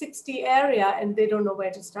 360 area and they don't know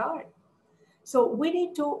where to start. So we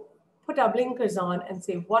need to put our blinkers on and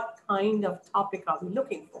say, what kind of topic are we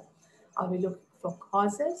looking for? Are we looking for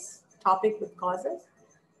causes, topic with causes,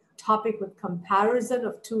 topic with comparison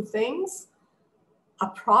of two things, a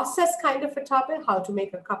process kind of a topic, how to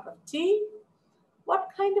make a cup of tea? What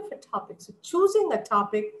kind of a topic? So choosing a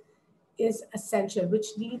topic is essential, which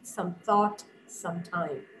needs some thought, some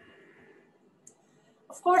time.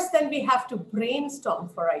 Of course, then we have to brainstorm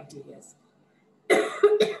for ideas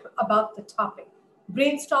about the topic.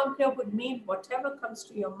 Brainstorm here would mean whatever comes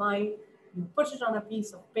to your mind, you put it on a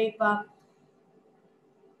piece of paper.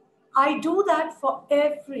 I do that for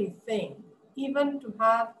everything, even to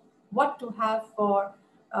have what to have for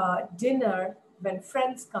dinner when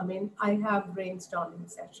friends come in. I have brainstorming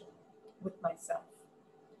session with myself.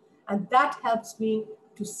 And that helps me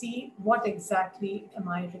to see what exactly am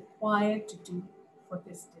I required to do for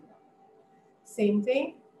this dinner. Same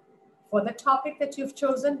thing for the topic that you've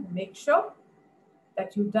chosen, make sure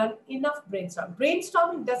that you've done enough brainstorming.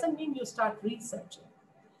 Brainstorming doesn't mean you start researching.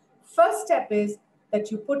 First step is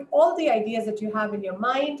that you put all the ideas that you have in your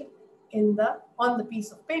mind on the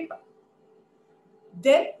piece of paper.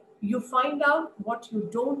 Then you find out what you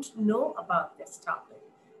don't know about this topic.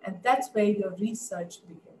 And that's where your research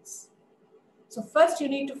begins. So first you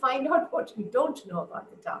need to find out what you don't know about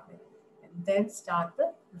the topic and then start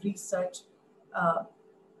the research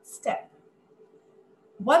step.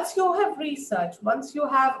 Once you have researched, once you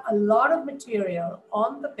have a lot of material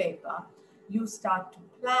on the paper, you start to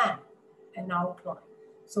plan an outline.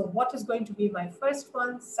 So what is going to be my first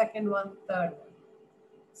one, second one, third one?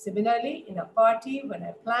 Similarly, in a party, when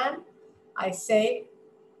I plan, I say,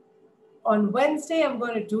 on Wednesday, I'm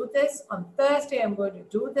going to do this. On Thursday, I'm going to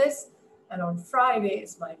do this. And on Friday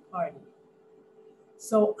is my party.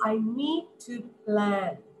 So I need to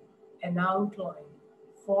plan an outline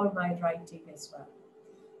for my writing as well.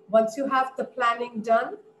 Once you have the planning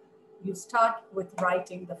done, you start with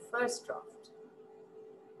writing the first draft.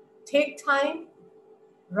 Take time,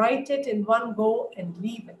 write it in one go and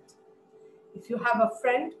leave it. If you have a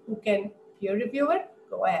friend who can peer review it,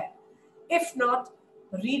 go ahead. If not,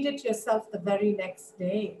 read it yourself the very next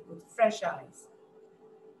day with fresh eyes.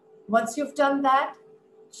 Once you've done that,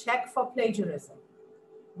 check for plagiarism,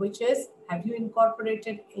 which is, have you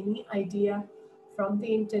incorporated any idea from the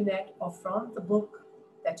internet or from the book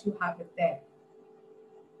that you have it there?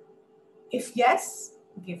 If yes,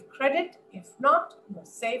 give credit. If not, you're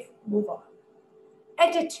safe, move on.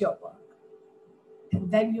 Edit your work,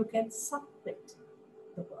 and then you can submit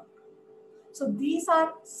the work. So these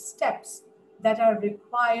are steps that are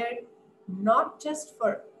required not just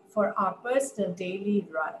for our personal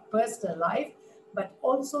personal life, but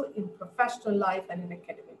also in professional life and in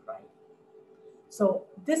academic writing. So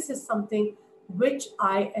this is something which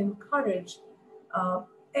I encourage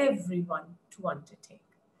everyone to undertake.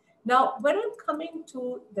 Now, when I'm coming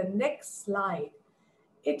to the next slide,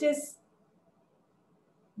 the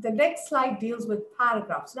next slide deals with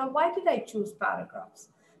paragraphs. Now, why did I choose paragraphs?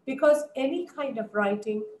 Because any kind of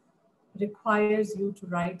writing requires you to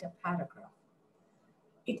write a paragraph.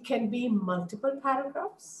 It can be multiple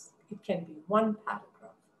paragraphs. It can be one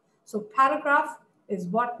paragraph. So paragraph is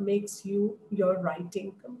what makes your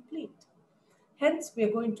writing complete. Hence, we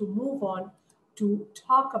are going to move on to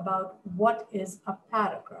talk about what is a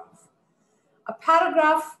paragraph. A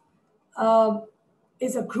paragraph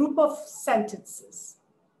is a group of sentences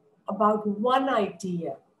about one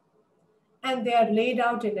idea, and they are laid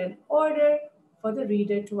out in an order for the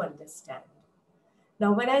reader to understand.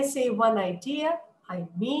 Now, when I say one idea, I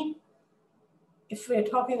mean, if we're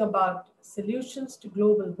talking about solutions to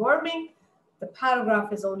global warming, the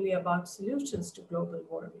paragraph is only about solutions to global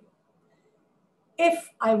warming. If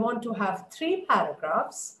I want to have 3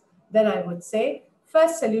 paragraphs, then I would say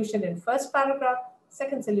first solution in first paragraph,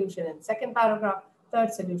 second solution in second paragraph,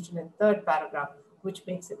 third solution in third paragraph, which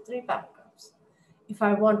makes it 3 paragraphs. If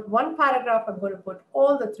I want 1 paragraph, I'm going to put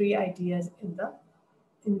all the 3 ideas in that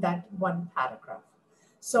 1 paragraph.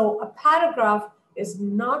 So a paragraph is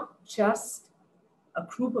not just a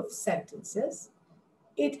group of sentences.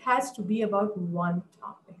 It has to be about one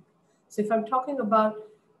topic. So if I'm talking about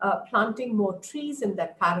planting more trees in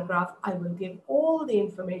that paragraph, I will give all the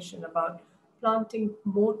information about planting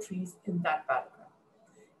more trees in that paragraph.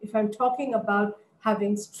 If I'm talking about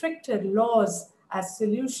having stricter laws as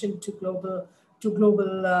solution to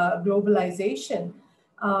globalization,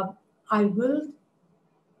 I will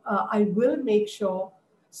make sure,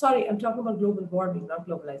 sorry, I'm talking about global warming, not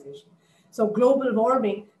globalization. So global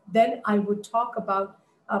warming, then I would talk about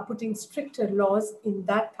putting stricter laws in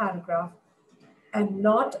that paragraph and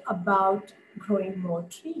not about growing more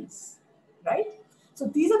trees, right? So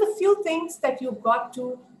these are the few things that you've got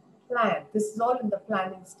to plan. This is all in the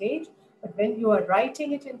planning stage. But when you are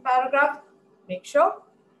writing it in paragraphs, make sure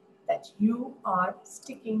that you are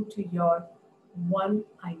sticking to your one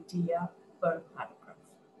idea per paragraph.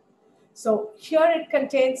 So here it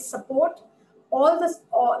contains support. All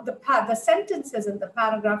the sentences in the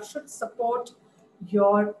paragraph should support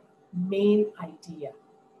your main idea.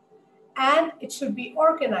 And it should be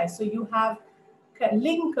organized. So you have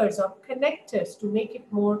linkers or connectors to make it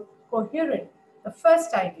more coherent. The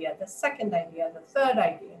first idea, the second idea, the third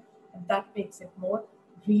idea, and that makes it more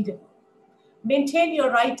readable. Maintain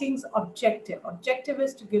your writing's objective. Objective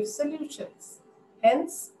is to give solutions.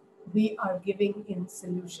 Hence, we are giving in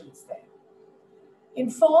solutions there.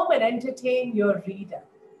 Inform and entertain your reader.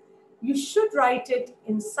 You should write it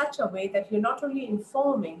in such a way that you're not only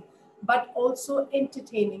informing, but also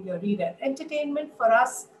entertaining your reader. Entertainment for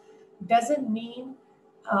us doesn't mean,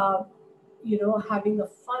 having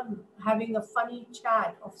a funny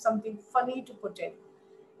chat of something funny to put in.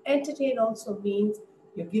 Entertain also means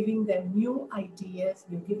you're giving them new ideas,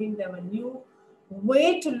 you're giving them a new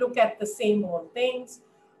way to look at the same old things,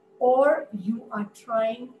 or you are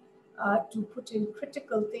trying to put in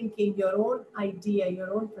critical thinking, your own idea,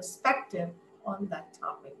 your own perspective on that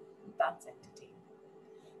topic. That's entertaining.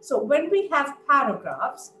 So when we have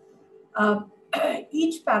paragraphs,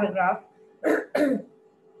 each paragraph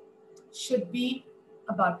should be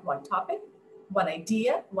about one topic, one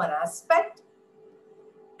idea, one aspect,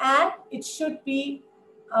 and it should be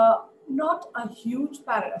not a huge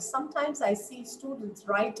paragraph. Sometimes I see students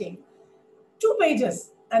writing 2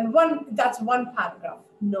 pages and that's one paragraph.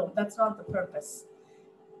 No, that's not the purpose.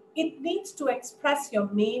 It needs to express your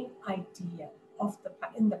main idea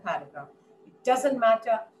in the paragraph. It doesn't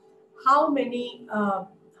matter how many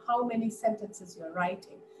sentences you're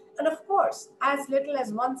writing. And of course, as little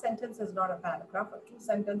as 1 sentence is not a paragraph, or 2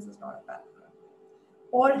 sentences is not a paragraph.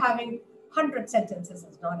 Or having 100 sentences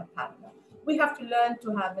is not a paragraph. We have to learn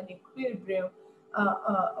to have an equilibrium,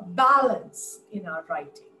 a balance in our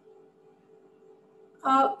writing.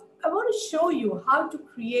 I want to show you how to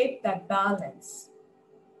create that balance.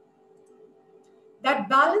 That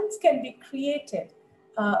balance can be created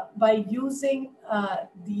by using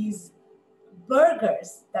these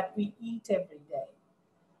burgers that we eat every day.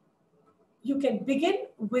 You can begin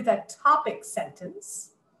with a topic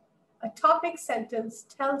sentence. A topic sentence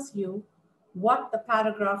tells you what the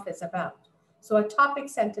paragraph is about. So a topic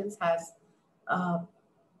sentence has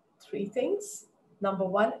 3 things. Number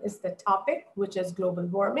 1 is the topic, which is global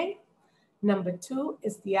warming. Number 2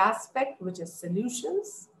 is the aspect, which is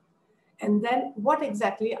solutions. And then what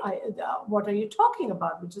exactly, what are you talking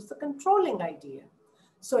about, which is the controlling idea.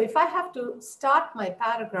 So if I have to start my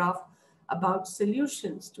paragraph about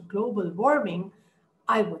solutions to global warming,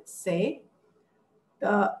 I would say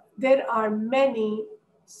there are many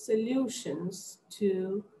solutions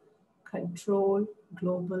to control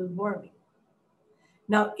global warming.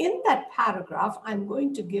 Now, in that paragraph, I'm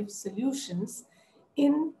going to give solutions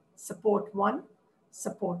in support 1,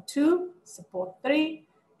 support 2, support 3,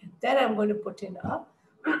 and then I'm going to put in a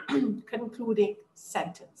concluding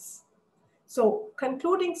sentence. So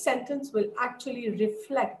concluding sentence will actually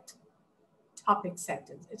reflect topic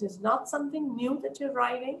sentence. It is not something new that you're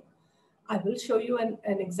writing. I will show you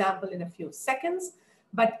an example in a few seconds,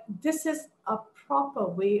 but this is a proper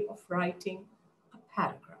way of writing a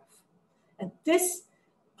paragraph. And this,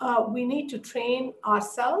 we need to train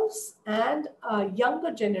ourselves and a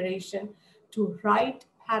younger generation to write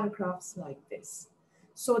paragraphs like this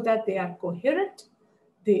so that they are coherent,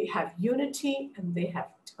 they have unity, and they have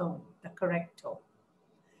tone, the correct tone.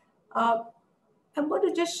 I'm going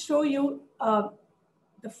to just show you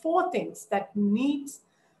the 4 things that needs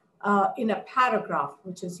in a paragraph,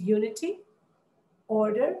 which is unity,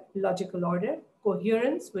 order, logical order,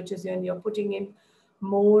 coherence, which is when you're putting in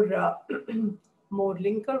more, more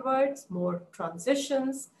linker words, more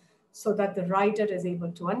transitions, so that the writer is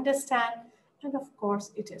able to understand. And of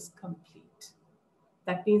course, it is complete.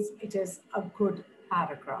 That means it is a good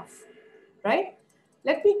paragraph, right?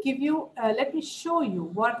 Let me show you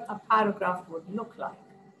what a paragraph would look like.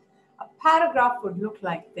 A paragraph would look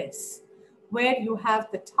like this, where you have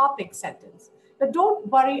the topic sentence. But don't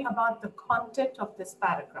worry about the content of this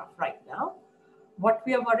paragraph right now. What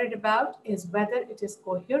we are worried about is whether it is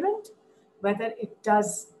coherent, whether it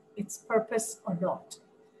does its purpose or not.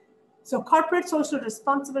 So corporate social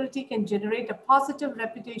responsibility can generate a positive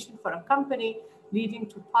reputation for a company, leading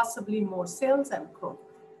to possibly more sales and growth.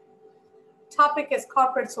 Topic is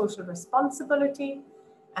corporate social responsibility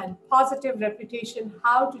and positive reputation,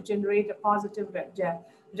 how to generate a positive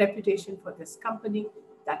reputation for this company.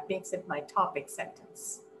 That makes it my topic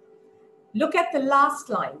sentence. Look at the last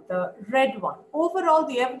line, the red one. Overall,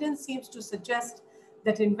 the evidence seems to suggest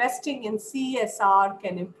that investing in CSR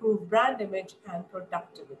can improve brand image and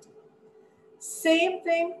productivity. Same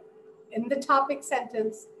thing in the topic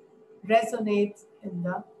sentence resonates in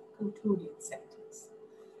the concluding sentence.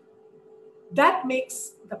 That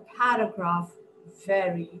makes the paragraph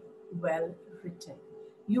very well written.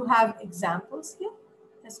 You have examples here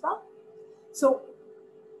as well. So,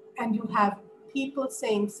 and you have people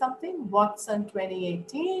saying something, Watson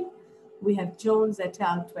 2018, we have Jones et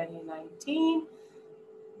al. 2019,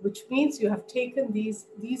 which means you have taken these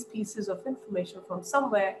pieces of information from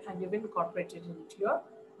somewhere and you've incorporated it into your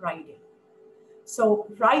writing. So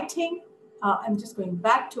writing, I'm just going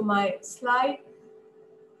back to my slide,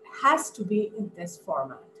 has to be in this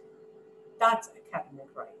format. That's academic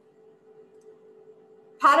writing.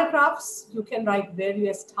 Paragraphs, you can write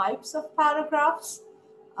various types of paragraphs.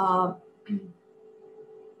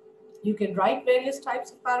 You can write various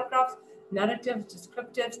types of paragraphs, narratives,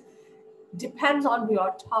 descriptives, depends on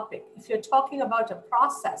your topic. If you're talking about a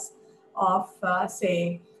process of,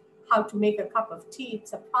 say, how to make a cup of tea,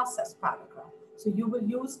 it's a process paragraph. So you will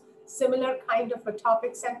use similar kind of a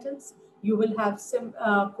topic sentence. You will have some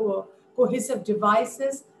cohesive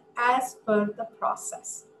devices as per the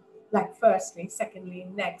process. Like firstly, secondly,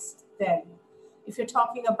 next, then. If you're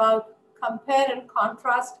talking about compare and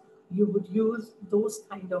contrast, you would use those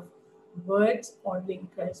kind of words or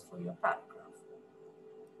linkers for your paragraph.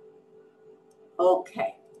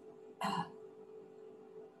 Okay.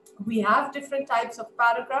 We have different types of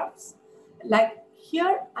paragraphs. Like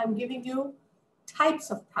here, I'm giving you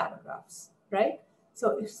types of paragraphs, right?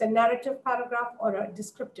 So it's a narrative paragraph or a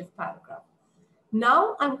descriptive paragraph.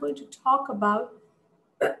 Now I'm going to talk about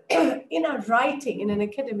in a writing, in an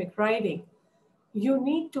academic writing, you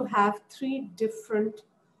need to have 3 different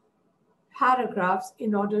paragraphs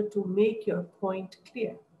in order to make your point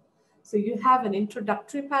clear. So you have an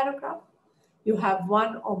introductory paragraph, you have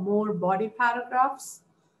 1 or more body paragraphs,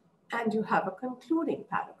 and you have a concluding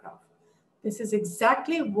paragraph. This is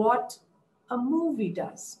exactly what a movie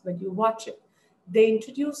does when you watch it. They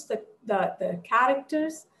introduce the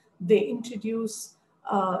characters, they introduce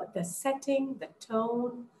the setting, the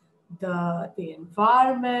tone, the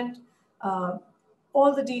environment,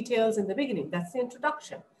 all the details in the beginning. That's the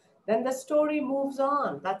introduction. Then the story moves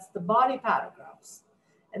on. That's the body paragraphs.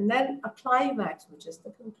 And then a climax, which is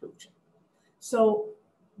the conclusion. So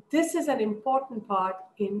this is an important part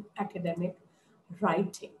in academic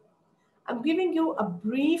writing. I'm giving you a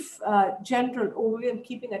brief general overview and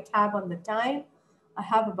keeping a tab on the time. I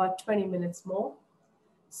have about 20 minutes more.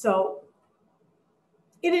 So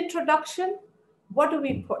in introduction, what do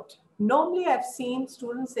we put? Normally I've seen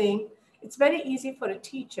students saying, it's very easy for a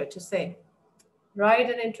teacher to say, write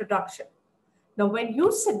an introduction. Now, when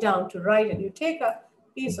you sit down to write and you take a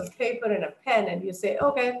piece of paper and a pen and you say,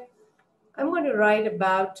 okay, I'm going to write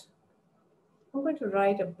about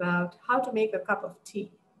how to make a cup of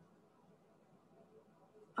tea.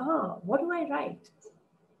 What do I write?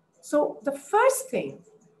 So the first thing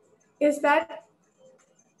is that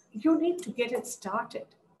you need to get it started.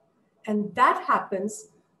 And that happens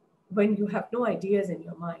when you have no ideas in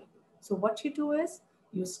your mind. So what you do is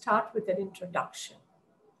you start with an introduction.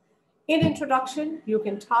 In introduction, you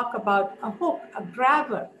can talk about a hook, a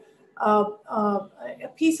grabber, a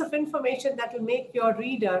piece of information that will make your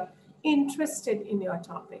reader interested in your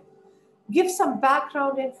topic. Give some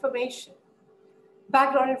background information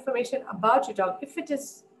about your topic. If it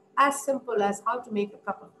is as simple as how to make a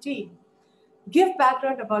cup of tea, give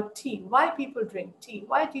background about tea, why people drink tea,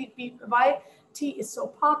 why tea is so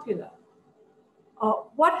popular.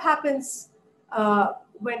 What happens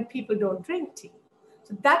when people don't drink tea?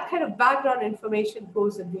 So that kind of background information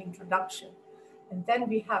goes in the introduction. And then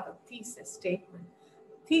we have a thesis statement.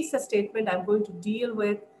 Thesis statement I'm going to deal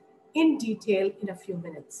with in detail in a few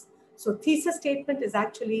minutes. So thesis statement is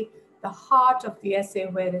actually the heart of the essay,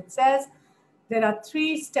 where it says there are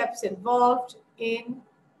 3 steps involved in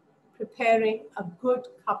preparing a good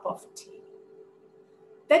cup of tea.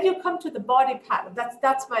 Then you come to the body paragraph.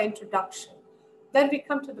 That's my introduction. Then we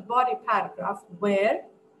come to the body paragraph where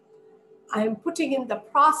I am putting in the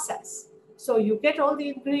process. So you get all the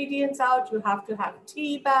ingredients out. You have to have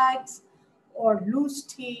tea bags or loose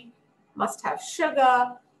tea, must have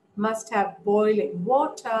sugar, must have boiling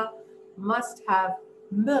water, must have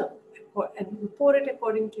milk, and you pour it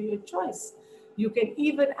according to your choice. You can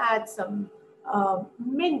even add some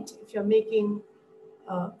mint if you're making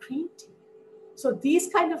green tea. So these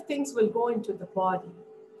kind of things will go into the body.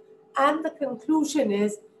 And the conclusion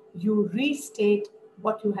is you restate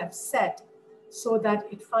what you have said so that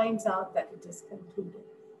it finds out that it is concluded.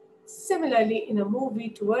 Similarly, in a movie,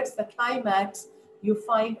 towards the climax, you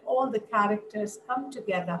find all the characters come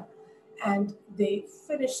together and they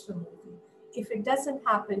finish the movie. If it doesn't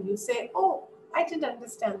happen, you say, oh, I didn't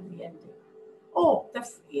understand the ending. Oh,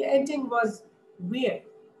 the ending was weird.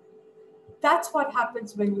 That's what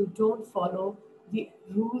happens when you don't follow the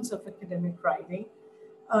rules of academic writing,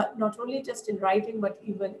 not only just in writing, but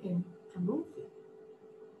even in a movie.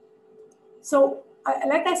 So,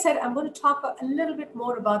 like I said, I'm going to talk a little bit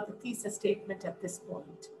more about the thesis statement at this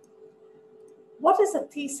point. What is a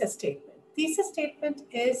thesis statement? Thesis statement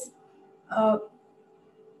is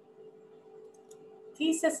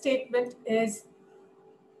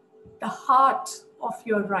the heart of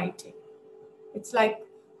your writing. It's like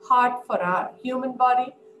heart for our human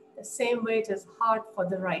body, the same way it is heart for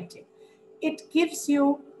the writing. It gives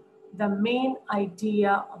you the main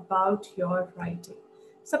idea about your writing.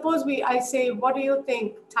 Suppose I say, what do you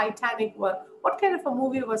think Titanic was? What kind of a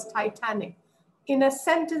movie was Titanic? In a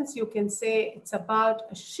sentence, you can say it's about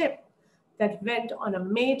a ship that went on a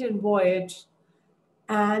maiden voyage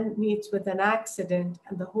and meets with an accident,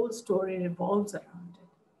 and the whole story revolves around it.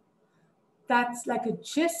 That's like a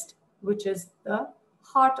gist, which is the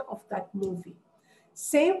heart of that movie.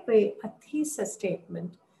 Same way, a thesis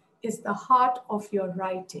statement is the heart of your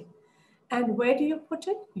writing. And where do you put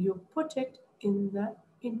it? You put it in the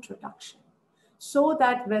introduction, so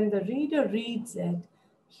that when the reader reads it,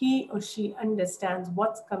 he or she understands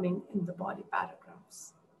what's coming in the body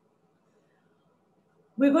paragraphs.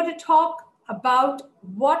 We're going to talk about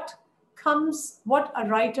what a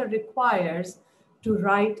writer requires to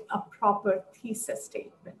write a proper thesis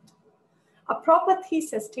statement. A proper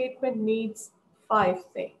thesis statement needs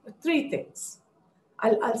three things.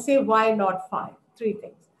 I'll say why not five, three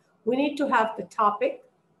things. We need to have the topic,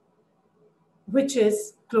 which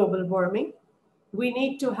is global warming. We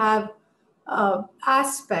need to have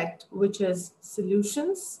aspect, which is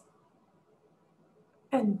solutions.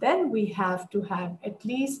 And then we have to have at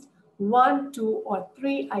least 1, 2, or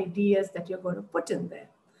 3 ideas that you're going to put in there.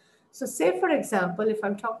 So say, for example, if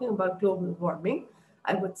I'm talking about global warming,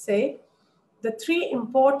 I would say the 3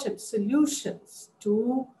 important solutions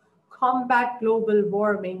to combat global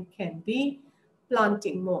warming can be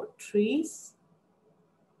planting more trees,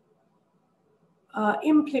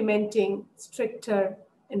 implementing stricter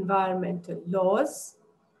environmental laws,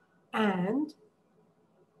 and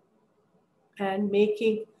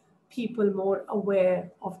making people more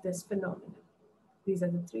aware of this phenomenon. These are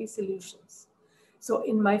the 3 solutions. So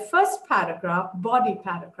in my first paragraph, body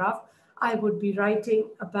paragraph, I would be writing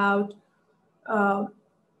about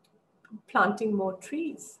planting more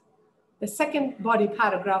trees. The second body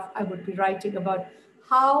paragraph, I would be writing about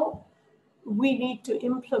how we need to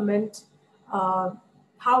implement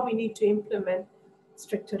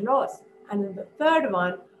stricter laws. And in the third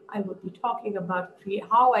one, I would be talking about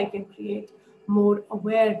how I can create more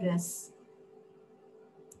awareness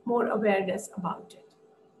about it.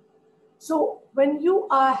 So when you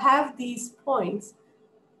have these points,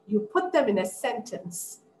 you put them in a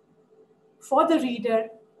sentence for the reader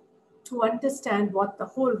to understand what the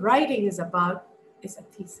whole writing is about, is a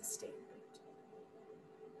thesis statement.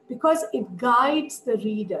 Because it guides the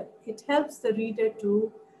reader, it helps the reader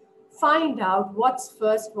to find out what's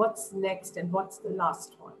first, what's next, and what's the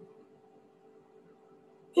last one.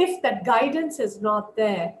 If that guidance is not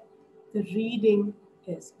there, the reading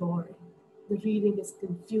is boring. The reading is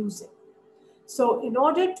confusing. So in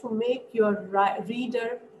order to make your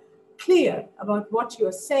reader clear about what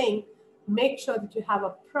you're saying, make sure that you have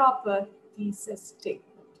a proper thesis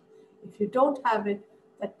statement. If you don't have it,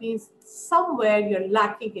 that means somewhere you're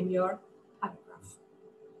lacking in your paragraph.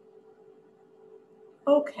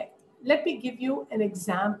 Okay, let me give you an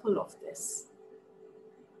example of this.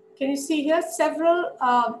 Can you see here several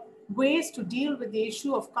ways to deal with the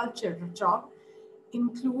issue of culture shock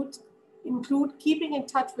include keeping in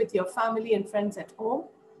touch with your family and friends at home,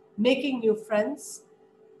 making new friends,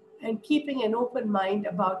 and keeping an open mind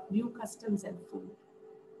about new customs and food.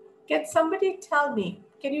 Can somebody tell me,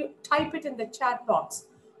 can you type it in the chat box,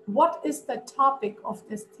 what is the topic of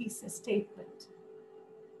this thesis statement?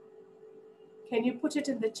 Can you put it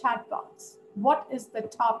in the chat box? What is the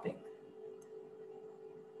topic?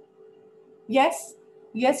 Yes,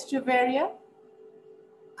 yes, Javeria?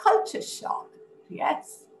 Culture shock,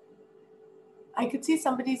 yes. I could see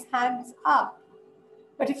somebody's hands up.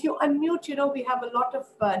 But if you unmute, we have a lot of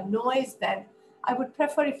noise then. I would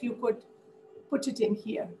prefer if you could put it in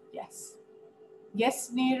here, yes.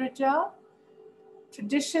 Yes, Neeraja?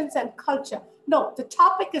 Traditions and culture. No, the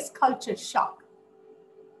topic is culture shock.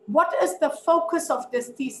 What is the focus of this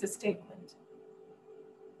thesis statement?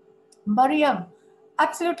 Mariam,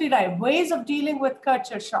 absolutely right. Ways of dealing with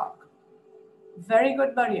culture shock. Very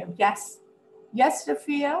good, Mariam. Yes. Yes,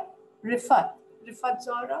 Rafia. Rifat. Rifat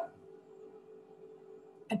Zora.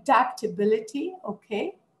 Adaptability.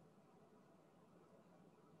 Okay.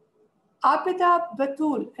 Abida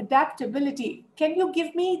Batul, adaptability. Can you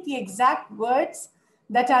give me the exact words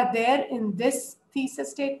that are there in this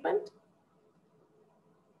thesis statement?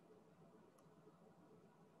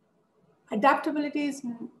 Adaptability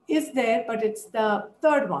is there, but it's the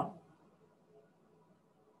third one.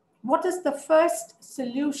 What is the first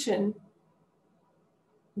solution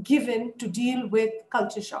given to deal with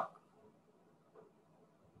culture shock?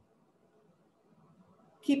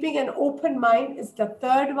 Keeping an open mind is the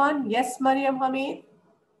third one. Yes, Mariam Hamid.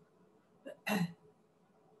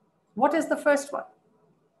 What is the first one?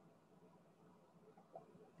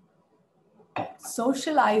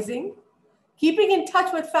 Socializing. Keeping in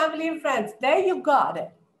touch with family and friends. There you got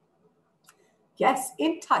it. Yes,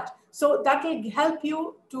 in touch. So that will help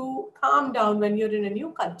you to calm down when you're in a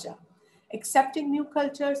new culture. Accepting new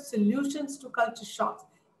culture, solutions to culture shocks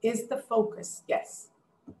is the focus. Yes.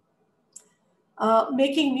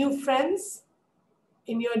 Making new friends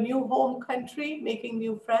in your new home country, making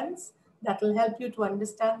new friends. That will help you to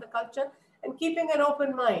understand the culture and keeping an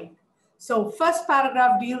open mind. So first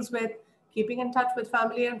paragraph deals with keeping in touch with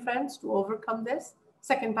family and friends to overcome this.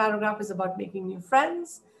 Second paragraph is about making new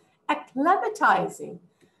friends. Acclimatizing.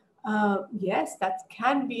 Yes, that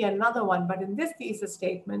can be another one, but in this thesis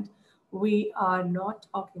statement, we are not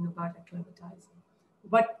talking about acclimatizing.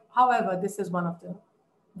 But however, this is one of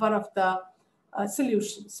the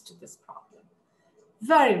solutions to this problem.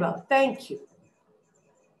 Very well, thank you.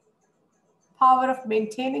 Power of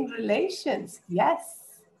maintaining relations, yes.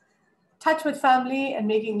 Touch with family and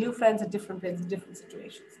making new friends at different places, different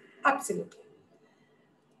situations, absolutely.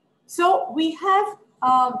 So we have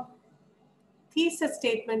thesis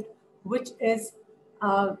statement, which is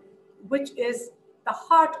the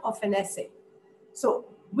heart of an essay. So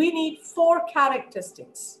we need 4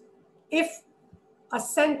 characteristics. If a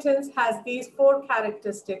sentence has these 4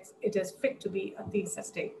 characteristics, it is fit to be a thesis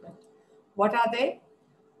statement. What are they?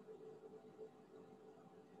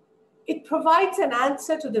 It provides an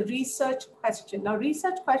answer to the research question. Now,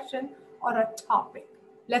 research question or a topic.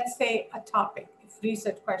 Let's say a topic. If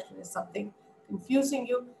research question is something confusing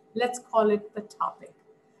you, let's call it the topic.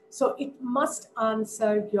 So it must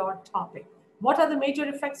answer your topic. What are the major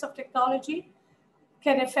effects of technology?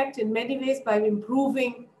 Can affect in many ways by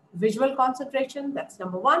improving visual concentration, that's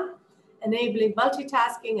number 1, enabling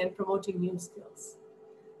multitasking and promoting new skills.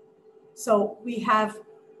 So we have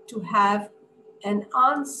to have an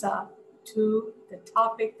answer to the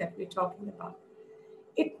topic that we're talking about.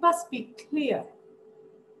 It must be clear.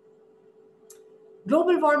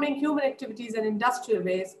 Global warming, human activities, and industrial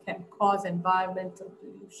waste can cause environmental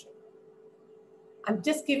pollution. I'm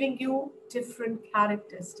just giving you different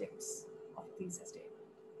characteristics of these statements.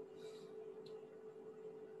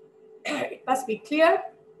 It must be clear.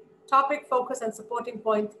 Topic, focus, and supporting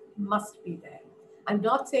point must be there. I'm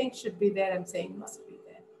not saying should be there, I'm saying must be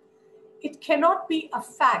there. It cannot be a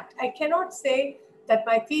fact. I cannot say that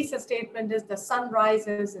my thesis statement is the sun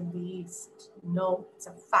rises in the east. No, it's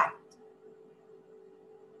a fact.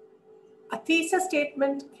 A thesis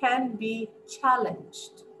statement can be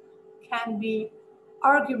challenged, can be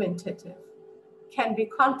argumentative, can be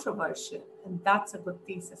controversial, and that's a good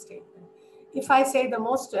thesis statement. If I say the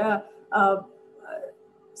most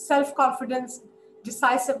self-confidence,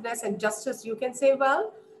 decisiveness, and justice, you can say,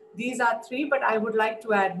 well, these are 3, but I would like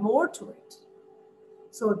to add more to it.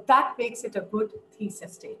 So that makes it a good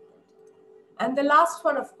thesis statement. And the last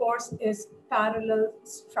one, of course, is parallel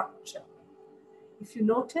structure. If you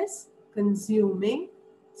notice, consuming,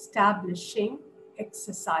 establishing,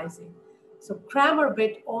 exercising. So grammar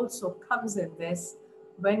bit also comes in this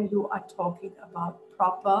when you are talking about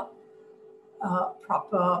proper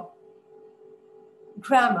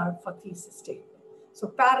grammar for thesis statement. So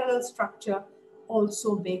parallel structure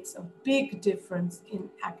also makes a big difference in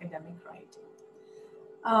academic writing.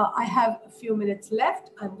 I have a few minutes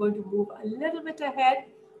left. I'm going to move a little bit ahead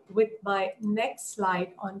with my next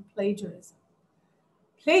slide on plagiarism.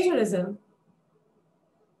 Plagiarism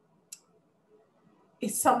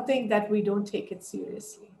is something that we don't take it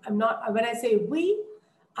seriously. When I say we,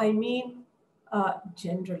 I mean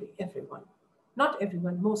generally everyone. Not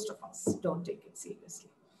everyone, most of us don't take it seriously.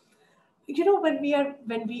 You know, when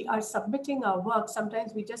we are submitting our work,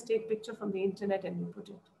 sometimes we just take a picture from the internet and we put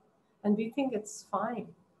it. And we think it's fine.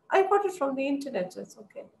 I got it from the internet, so it's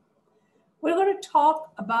okay. We're going to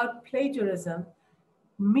talk about plagiarism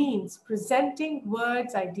means presenting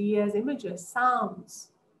words, ideas, images,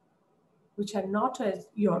 sounds which are not as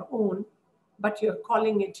your own, but you're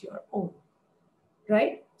calling it your own,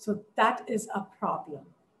 right? So that is a problem.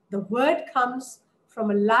 The word comes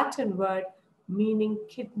from a Latin word meaning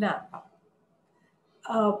kidnapper.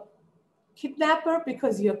 Kidnapper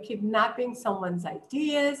because you're kidnapping someone's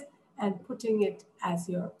ideas and putting it as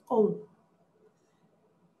your own.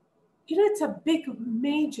 You know, it's a big,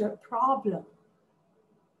 major problem.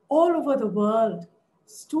 All over the world,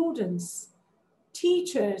 students,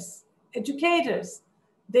 teachers, educators,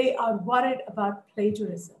 they are worried about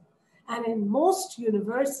plagiarism. And in most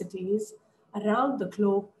universities around the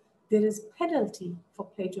globe, there is penalty for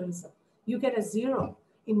plagiarism. You get a 0.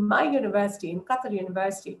 In my university, in Qatar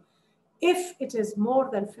University, if it is more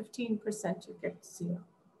than 15%, you get 0.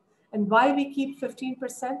 And why we keep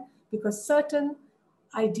 15%? Because certain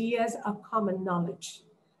ideas are common knowledge,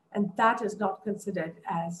 and that is not considered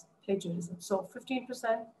as plagiarism. So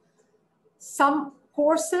 15%. Some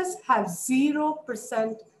courses have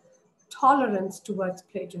 0% tolerance towards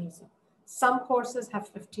plagiarism. Some courses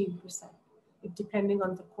have 15%, depending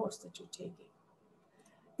on the course that you're taking.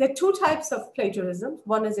 There are 2 types of plagiarism.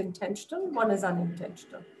 One is intentional, one is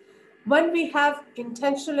unintentional. When we have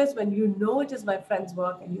intentional is when you know it is my friend's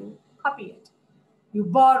work and you copy it. You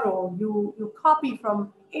borrow, you copy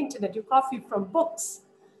from internet, you copy from books.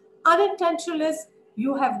 Unintentional is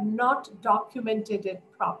you have not documented it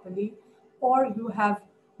properly, or you have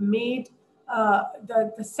made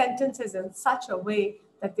the sentences in such a way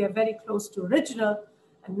that they're very close to original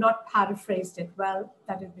and not paraphrased it well,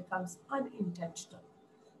 that it becomes unintentional.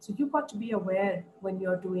 So you've got to be aware when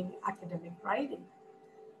you're doing academic writing.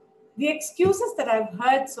 The excuses that I've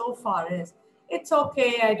heard so far is, it's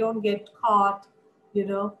okay, I don't get caught, you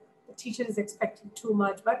know, the teacher is expecting too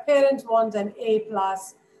much, my parents want an A+,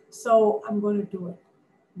 so I'm going to do it.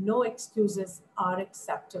 No excuses are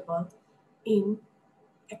acceptable in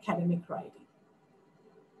academic writing.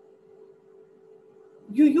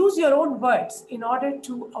 You use your own words in order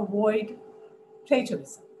to avoid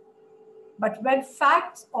plagiarism. But when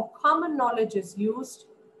facts or common knowledge is used,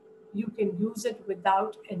 you can use it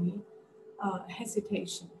without any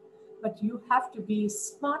hesitation. But you have to be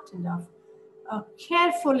smart enough,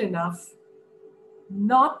 careful enough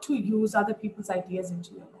not to use other people's ideas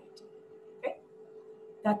into your writing. Okay?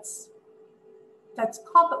 That's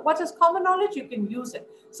common. What is common knowledge? You can use it.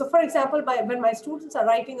 So for example, when my students are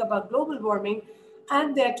writing about global warming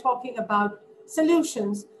and they're talking about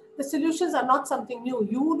solutions, the solutions are not something new.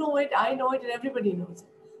 You know it, I know it, and everybody knows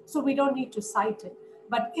it. So we don't need to cite it.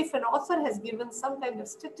 But if an author has given some kind of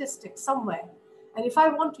statistics somewhere, and if I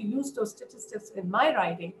want to use those statistics in my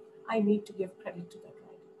writing, I need to give credit to that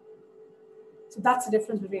writing. So that's the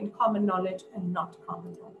difference between common knowledge and not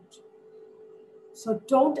common knowledge. So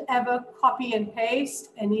don't ever copy and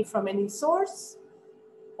paste from any source,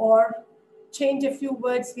 or change a few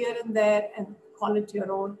words here and there and call it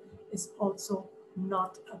your own is also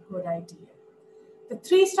not a good idea. The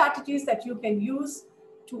 3 strategies that you can use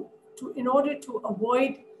in order to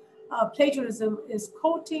avoid plagiarism is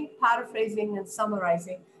quoting, paraphrasing, and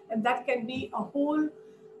summarizing. And that can be a whole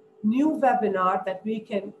new webinar that we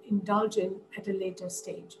can indulge in at a later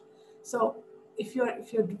stage. So if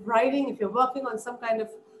you're writing, if you're working on some kind of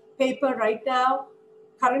paper right now,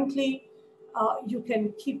 currently, you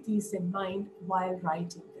can keep these in mind while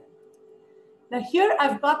writing them. Now here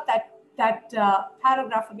I've got that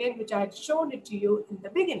paragraph again, which I had shown it to you in the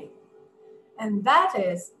beginning. And that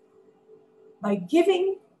is, by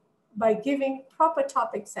giving proper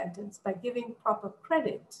topic sentence, by giving proper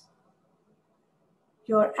credit,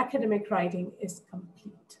 your academic writing is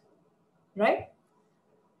complete, right?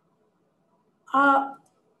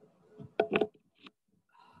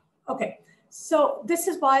 Okay, so this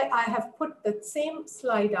is why I have put the same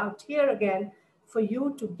slide out here again for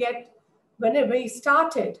you to get, whenever we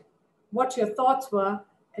started, what your thoughts were,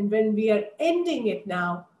 and when we are ending it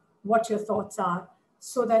now, what your thoughts are,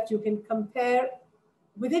 so that you can compare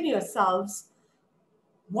within yourselves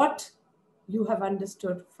what you have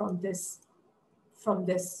understood from this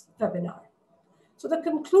webinar. So the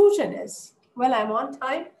conclusion is, well, I'm on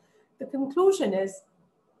time. The conclusion is,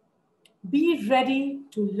 be ready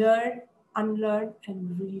to learn, unlearn,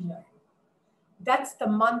 and relearn. That's the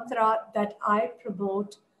mantra that I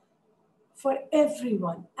promote for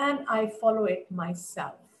everyone, and I follow it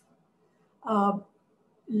myself.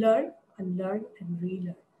 Learn, unlearn, and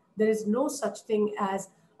relearn. There is no such thing as,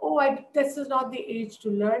 oh, this is not the age to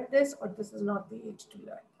learn this, or this is not the age to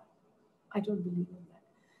learn that. I don't believe in that.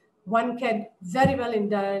 One can very well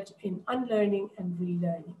indulge in unlearning and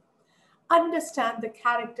relearning. Understand the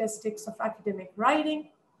characteristics of academic writing.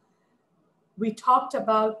 We talked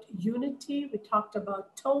about unity, we talked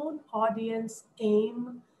about tone, audience,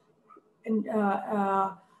 aim, and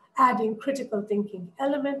adding critical thinking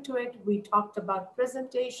element to it. We talked about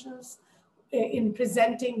presentations, in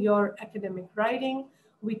presenting your academic writing.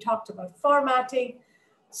 We talked about formatting.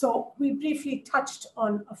 So we briefly touched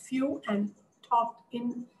on a few and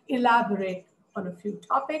elaborate on a few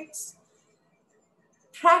topics.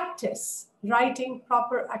 Practice writing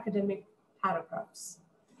proper academic paragraphs,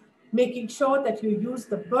 making sure that you use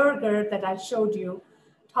the burger that I showed you,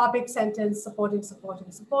 topic, sentence, supporting,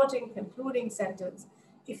 supporting, supporting, concluding sentence.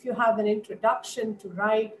 If you have an introduction to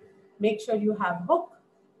write, make sure you have hook,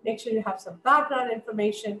 make sure you have some background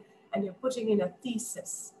information, and you're putting in a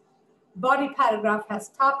thesis. Body paragraph has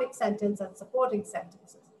topic, sentence, and supporting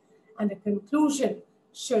sentences. And the conclusion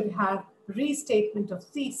should have restatement of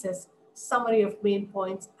thesis, summary of main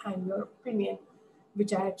points, and your opinion,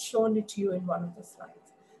 which I had shown it to you in one of the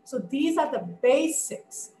slides. So these are the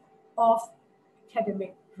basics of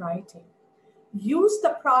academic writing. Use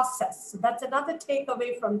the process. So that's another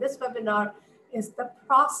takeaway from this webinar, is the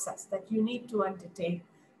process that you need to undertake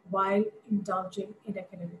while indulging in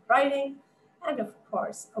academic writing, and of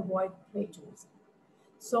course, avoid plagiarism.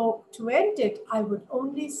 So to end it, I would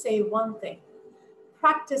only say one thing: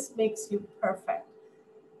 practice makes you perfect.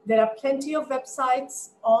 There are plenty of websites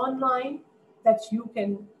online that you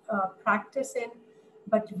can practice in,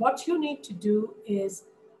 but what you need to do is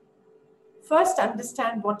first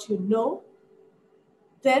understand what you know,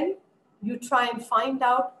 then you try and find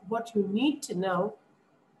out what you need to know,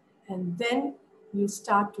 and then you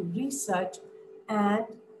start to research and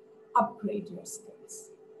upgrade your skills.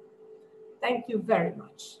 Thank you very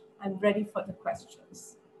much. I'm ready for the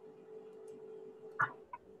questions.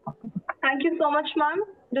 Thank you so much, ma'am.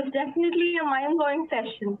 This is definitely a mind-blowing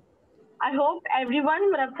session. I hope everyone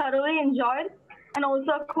would have thoroughly enjoyed and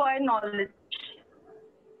also acquired knowledge.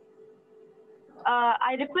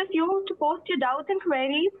 I request you to post your doubts and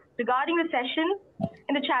queries regarding the session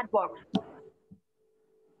in the chat box.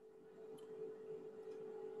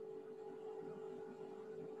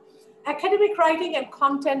 Academic writing and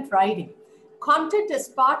content writing. Content is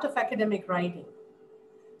part of academic writing.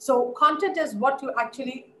 So content is what you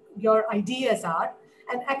actually, your ideas are,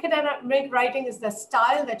 and academic writing is the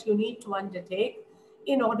style that you need to undertake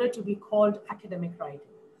in order to be called academic writing.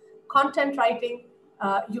 Content writing,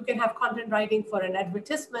 you can have content writing for an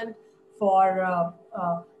advertisement, for a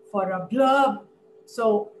blurb.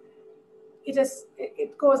 So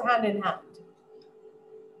it goes hand in hand.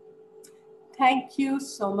 Thank you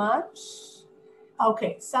so much.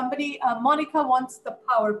 Okay, somebody, Monica wants the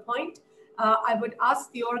PowerPoint. I would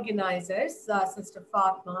ask the organizers, Sister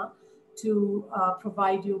Fatma, to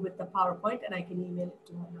provide you with the PowerPoint, and I can email it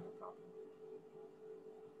to her, no problem.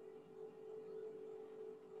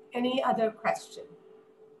 Any other question?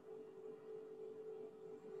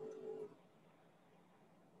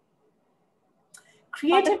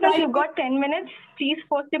 Creative writing. You've got 10 minutes. Please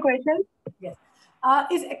post your questions. Yes.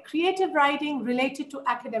 Is creative writing related to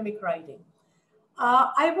academic writing?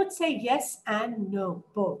 I would say yes and no,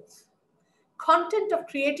 both. Content of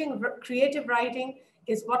creative writing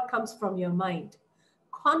is what comes from your mind.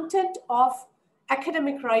 Content of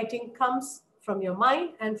academic writing comes from your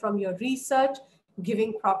mind and from your research,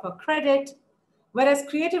 giving proper credit. Whereas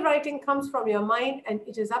creative writing comes from your mind and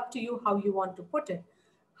it is up to you how you want to put it.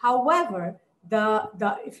 However,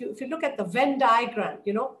 if you look at the Venn diagram,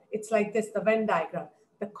 you know, it's like this, the Venn diagram.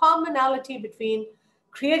 The commonality between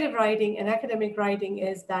creative writing and academic writing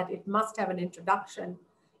is that it must have an introduction,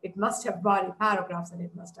 it must have body paragraphs, and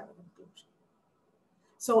it must have a conclusion.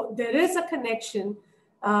 So there is a connection.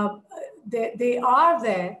 They are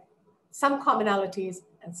there, some commonalities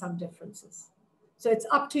and some differences. So it's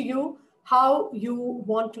up to you how you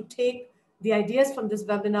want to take the ideas from this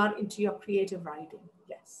webinar into your creative writing.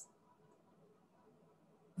 Yes.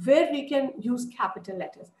 Where we can use capital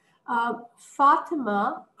letters.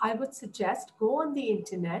 Fatima, I would suggest go on the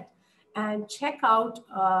internet and check out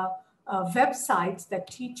websites that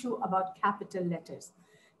teach you about capital letters.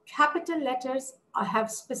 Capital letters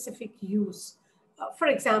have specific use. For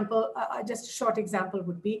example, just a short example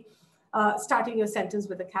would be starting your sentence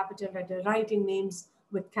with a capital letter, writing names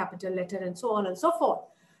with capital letter, and so on and so forth.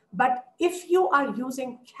 But if you are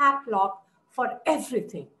using cap lock for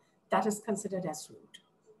everything, that is considered as rude.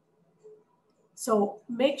 So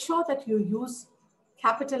make sure that you use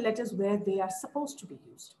capital letters where they are supposed to be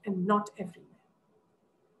used and not everywhere.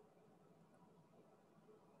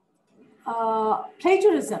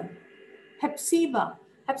 Plagiarism, Hepzibah.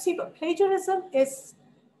 Plagiarism is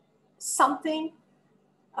something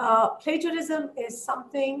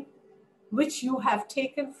which you have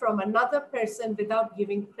taken from another person without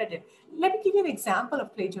giving credit. Let me give you an example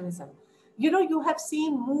of plagiarism. You know, you have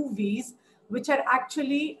seen movies which are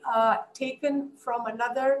actually taken from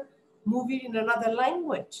another movie in another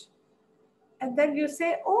language. And then you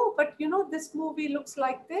say, oh, but you know, this movie looks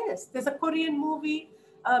like this. There's a Korean movie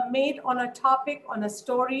made on a topic, on a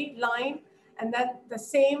storyline, and then the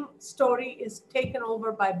same story is taken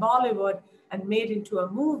over by Bollywood and made into a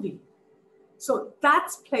movie. So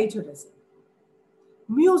that's plagiarism.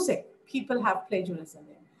 Music, people have plagiarism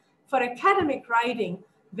in. For academic writing,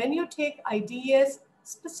 when you take ideas,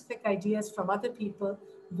 specific ideas from other people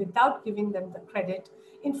without giving them the credit.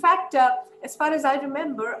 In fact, as far as I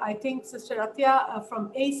remember, I think Sister Atya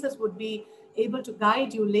from ACES would be able to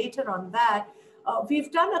guide you later on that.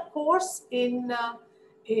 We've done a course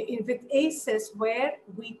with ACES where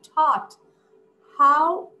we taught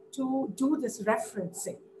how to do this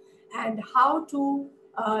referencing and how to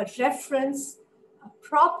reference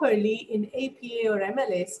properly in APA or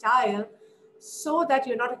MLA style so that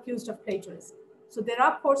you're not accused of plagiarism. So there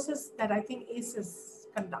are courses that I think ACES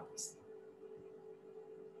conducts.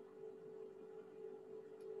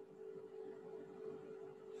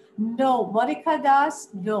 No, Monica does,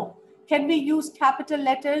 no. Can we use capital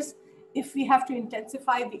letters if we have to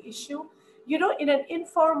intensify the issue? You know, in an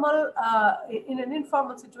informal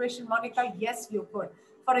situation, Monica, yes, you could.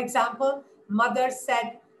 For example, mother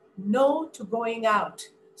said no to going out.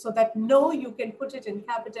 So that no, you can put it in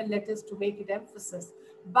capital letters to make it emphasis.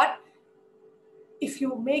 But if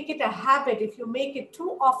you make it a habit, if you make it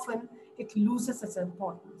too often, it loses its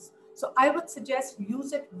importance. So I would suggest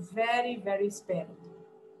use it very, very sparingly.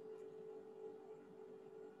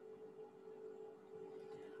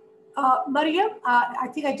 Mariam, I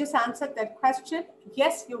think I just answered that question.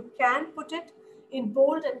 Yes, you can put it in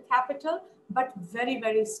bold and capital, but very,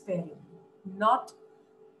 very sparingly, not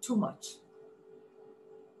too much.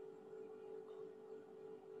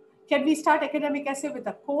 Can we start academic essay with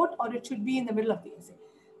a quote, or it should be in the middle of the essay?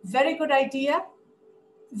 Very good idea.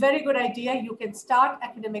 Very good idea. You can start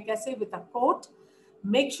academic essay with a quote.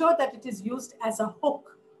 Make sure that it is used as a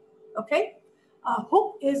hook, okay? A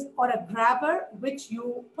hook is, or a grabber, which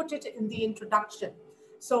you put it in the introduction.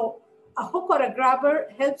 So a hook or a grabber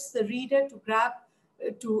helps the reader to grab,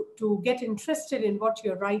 to get interested in what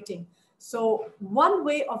you're writing. So one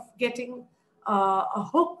way of getting a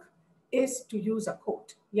hook is to use a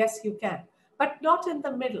quote. Yes, you can, but not in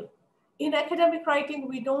the middle. In academic writing,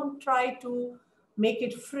 we don't try to make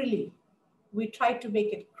it frilly. We try to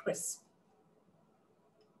make it crisp.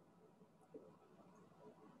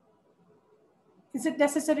 Is it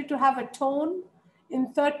necessary to have a tone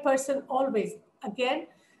in third person? Always. Again,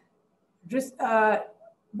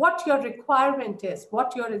 what your requirement is,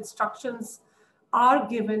 what your instructions are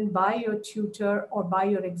given by your tutor or by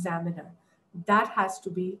your examiner, that has to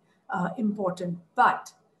be important.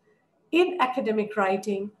 But in academic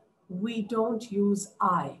writing, we don't use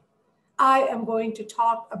I. I am going to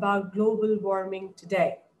talk about global warming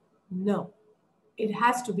today. No, it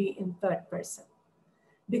has to be in third person.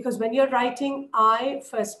 Because when you're writing I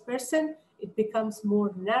first person, it becomes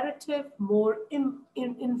more narrative, more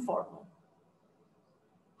informal.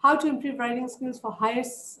 How to improve writing skills for higher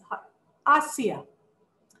ASEA.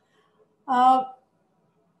 I'll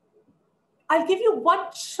give you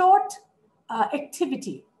one short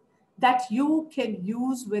activity that you can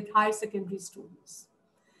use with higher secondary students.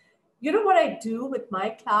 You know what I do with my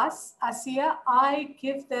class, ASEA? I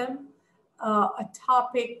give them a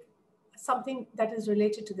topic, something that is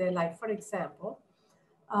related to their life. For example,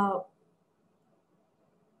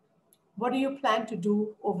 what do you plan to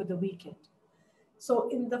do over the weekend? So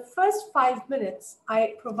in the first 5 minutes,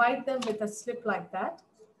 I provide them with a slip like that.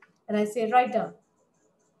 And I say, write down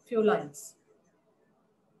a few lines.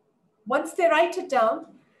 Once they write it down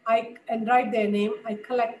and write their name, I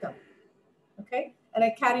collect them, okay? And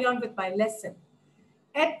I carry on with my lesson.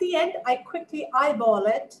 At the end, I quickly eyeball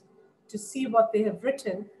it to see what they have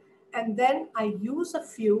written. And then I use a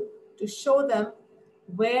few to show them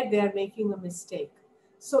where they are making a mistake.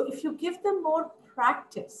 So if you give them more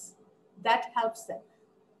practice, that helps them.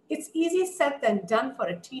 It's easier said than done for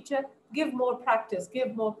a teacher. Give more practice,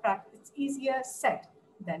 give more practice. It's easier said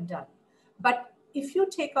than done. But if you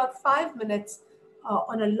take out 5 minutes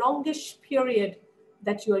on a longish period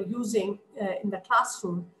that you are using in the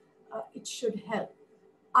classroom, it should help.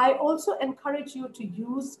 I also encourage you to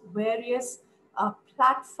use various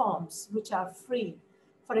platforms which are free.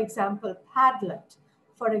 For example, Padlet.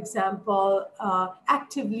 For example,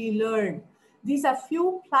 Actively Learn. These are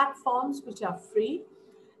few platforms which are free,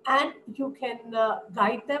 and you can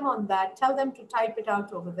guide them on that. Tell them to type it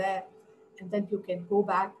out over there, and then you can go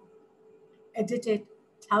back edit it,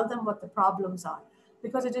 tell them what the problems are.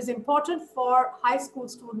 Because it is important for high school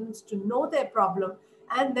students to know their problem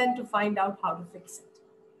and then to find out how to fix it.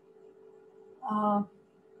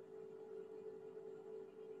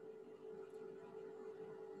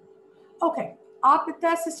 Okay,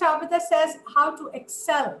 Sister Abita says how to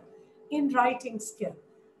excel in writing skill.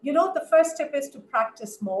 You know, the first tip is to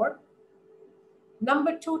practice more.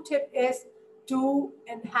 Number 2 tip is to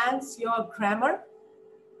enhance your grammar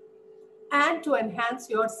and to enhance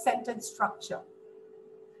your sentence structure.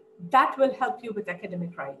 That will help you with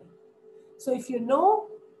academic writing. So if you know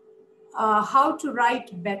how to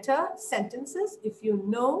write better sentences, if you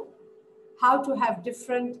know how to write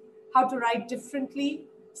differently,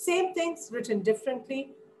 same things written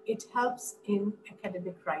differently, it helps in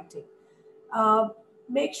academic writing.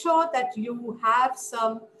 Make sure that you have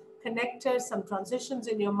some connectors, some transitions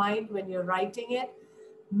in your mind when you're writing it.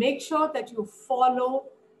 Make sure that you follow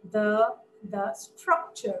the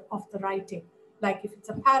structure of the writing. Like if it's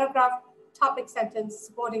a paragraph, topic sentence,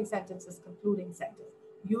 supporting sentences, concluding sentence.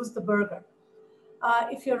 Use the burger.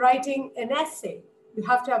 If you're writing an essay, you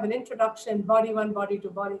have to have an introduction, body 1, body 2,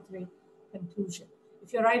 body 3, conclusion.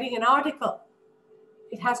 If you're writing an article,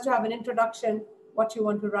 it has to have an introduction, what you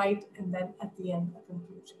want to write, and then at the end, a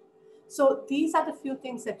conclusion. So these are the few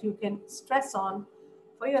things that you can stress on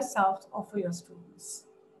for yourself or for your students.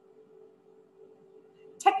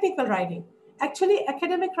 Technical writing. Actually,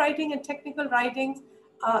 academic writing and technical writing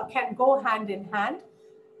can go hand in hand.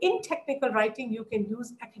 In technical writing, you can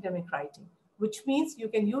use academic writing, which means you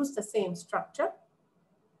can use the same structure,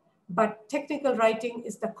 but technical writing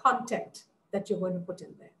is the content that you're going to put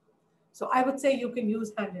in there. So I would say you can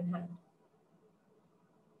use hand in hand.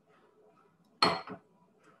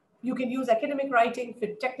 You can use academic writing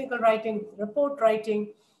with technical writing, report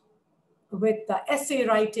writing, with essay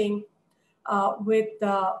writing, with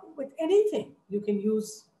anything. You can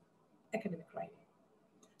use academic writing.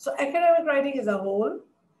 So academic writing is a whole,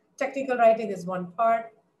 technical writing is one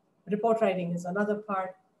part, report writing is another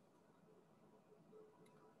part.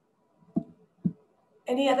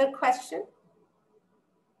 Any other question?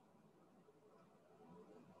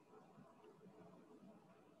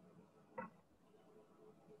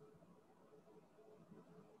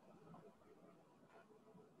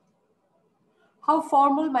 How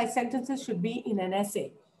formal my sentences should be in an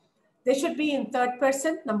essay. They should be in third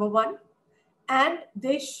person, number 1, and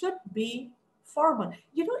they should be formal.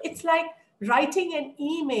 You know, it's like writing an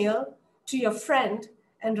email to your friend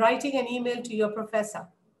and writing an email to your professor.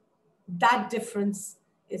 That difference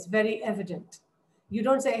is very evident. You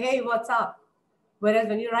don't say, hey, what's up? Whereas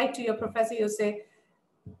when you write to your professor, you say,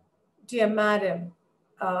 dear madam,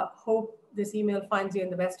 hope this email finds you in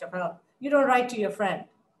the best of health. You don't write to your friend.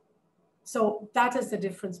 So that is the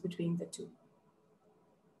difference between the two.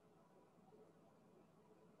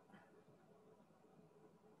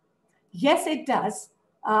 Yes, it does.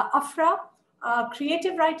 Afra,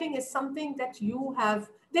 creative writing is something that you have,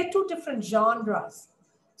 they're two different genres.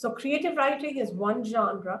 So creative writing is one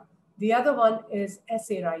genre, the other one is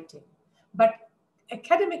essay writing. But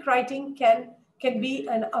academic writing can be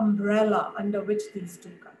an umbrella under which these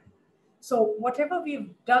two come. So whatever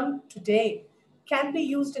we've done today can be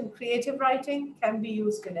used in creative writing, can be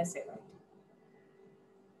used in essay writing.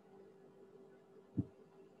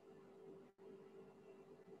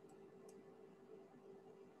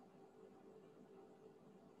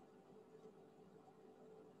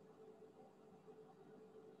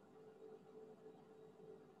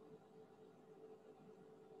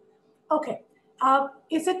 Okay,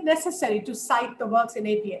 is it necessary to cite the works in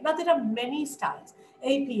APA? Now, there are many styles.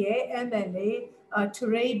 APA, MLA,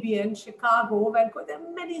 Turabian, Chicago, Vancouver, there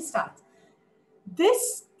are many styles.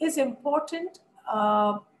 This is important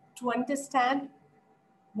to understand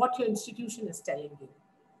what your institution is telling you.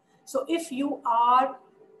 So if you are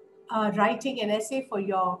writing an essay for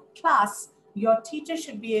your class, your teacher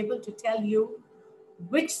should be able to tell you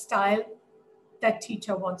which style that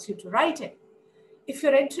teacher wants you to write in. If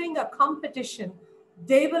you're entering a competition,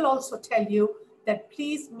 they will also tell you that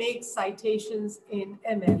please make citations in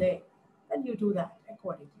MLA, and you do that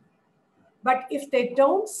accordingly. But if they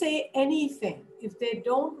don't say anything, if they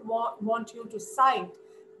don't want you to cite,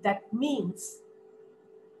 that means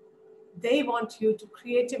they want you to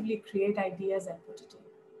creatively create ideas and put it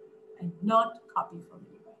in, and not copy from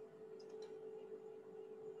anywhere.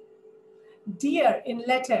 Dear in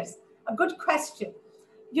letters, a good question.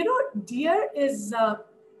 You know, dear is,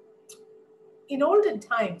 in olden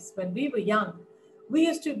times when we were young, we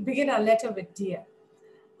used to begin our letter with dear.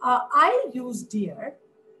 I use dear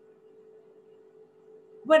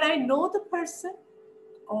when I know the person,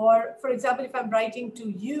 or for example, if I'm writing to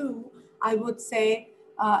you, I would say,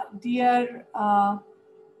 dear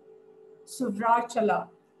Suvrachala,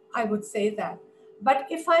 I would say that. But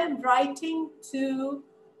if I am writing to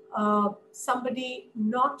somebody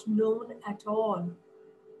not known at all,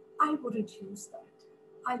 I wouldn't use that.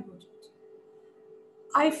 I wouldn't.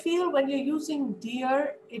 I feel when you're using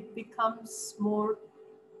dear, it becomes more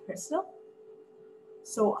personal.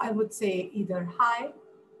 So I would say either hi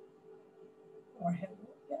or hello.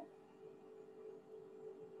 Yeah.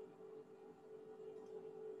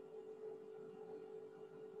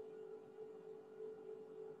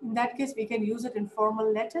 In that case, we can use it in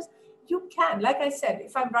formal letters. You can, like I said,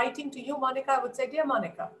 if I'm writing to you, Monica, I would say, dear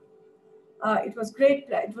Monica, it was great.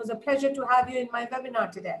 It was a pleasure to have you in my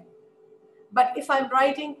webinar today. But if I'm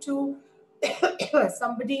writing to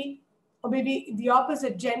somebody, or maybe the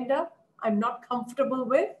opposite gender, I'm not comfortable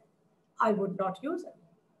with, I would not use it.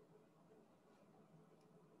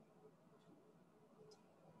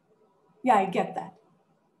 Yeah, I get that.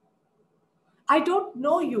 I don't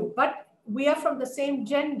know you, but we are from the same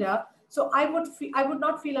gender, so I would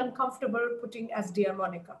not feel uncomfortable putting as dear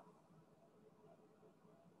Monica.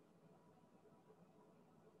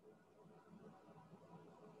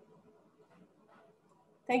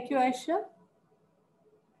 Thank you, Aisha.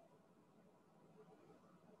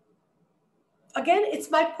 Again, it's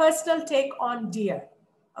my personal take on dear,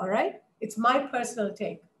 all right? It's my personal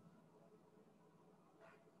take.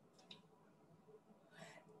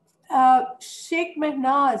 Sheikh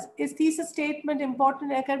Mehnaz, is thesis statement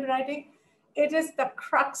important in academic writing? It is the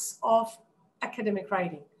crux of academic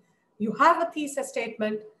writing. You have a thesis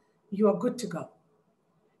statement, you are good to go.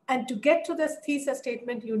 And to get to this thesis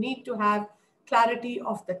statement, you need to have clarity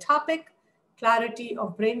of the topic, clarity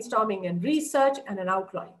of brainstorming and research, and an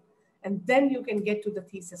outline. And then you can get to the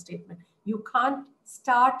thesis statement. You can't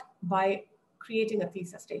start by creating a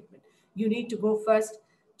thesis statement. You need to go first,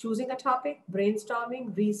 choosing a topic,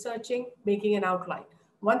 brainstorming, researching, making an outline.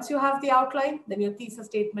 Once you have the outline, then your thesis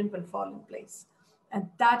statement will fall in place. And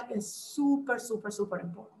that is super, super, super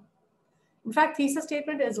important. In fact, thesis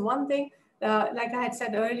statement is one thing, like I had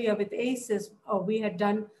said earlier with ACES, we had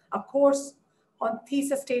done a course on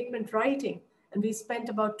thesis statement writing, and we spent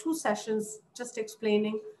about 2 sessions just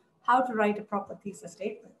explaining how to write a proper thesis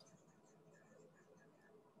statement.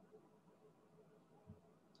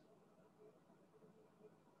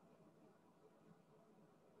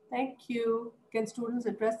 Thank you. Can students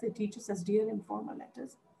address their teachers as dear in formal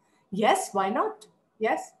letters? Yes, why not?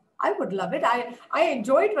 Yes, I would love it. I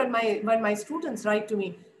enjoy it when my students write to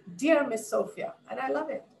me, dear Miss Sophia, and I love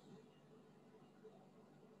it.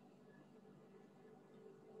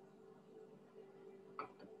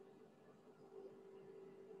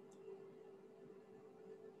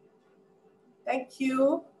 Thank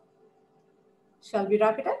you. Shall we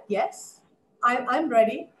wrap it up? Yes, I'm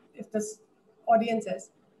ready if this audience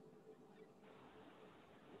is.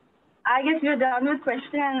 I guess we're done with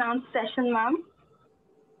question and answer session, ma'am.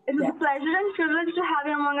 It was a pleasure and privilege to have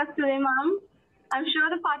you among us today, ma'am. I'm sure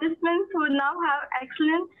the participants would now have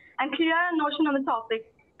excellent and clear notion on the topic.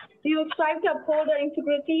 We will strive to uphold our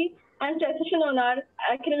integrity and precision on our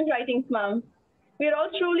academic writings, ma'am. We are all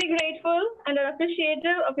truly grateful and are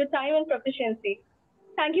appreciative of your time and proficiency.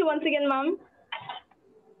 Thank you once again, ma'am.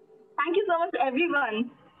 Thank you so much, everyone.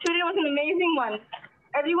 Today was an amazing one.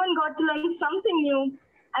 Everyone got to learn something new,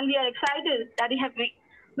 and we are excited that we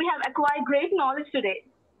have acquired great knowledge today.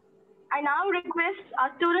 I now request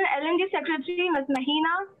our student L&D Secretary, Ms.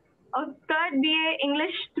 Mahina, of 3rd BA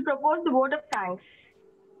English, to propose the vote of thanks.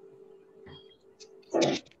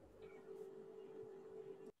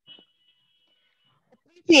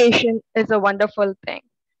 Appreciation is a wonderful thing.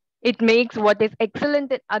 It makes what is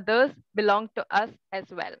excellent in others belong to us as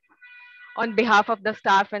well. On behalf of the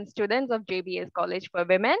staff and students of JBS College for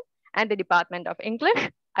Women and the Department of English,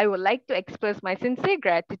 I would like to express my sincere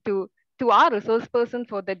gratitude to our resource person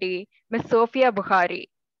for the day, Ms. Sophia Bukhari,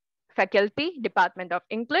 Faculty, Department of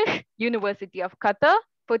English, University of Qatar,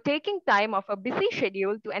 for taking time off a busy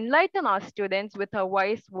schedule to enlighten our students with her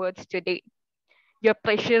wise words today. Your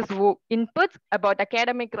precious inputs about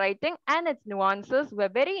academic writing and its nuances were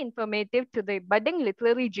very informative to the budding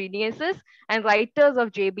literary geniuses and writers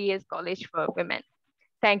of JBS College for Women.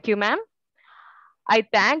 Thank you, ma'am. I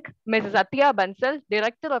thank Mrs. Athiya Bansal,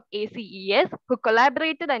 Director of ACES, who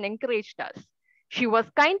collaborated and encouraged us. She was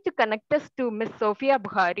kind to connect us to Ms. Sophia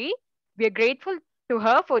Bukhari. We are grateful to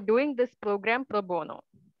her for doing this program pro bono.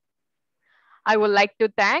 I would like to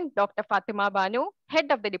thank Dr. Fatima Banu,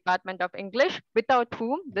 Head of the Department of English, without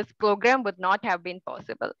whom this program would not have been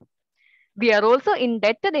possible. We are also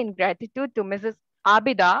indebted in gratitude to Mrs.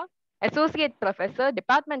 Abida, Associate Professor,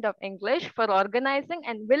 Department of English, for organizing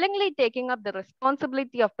and willingly taking up the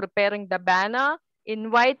responsibility of preparing the banner,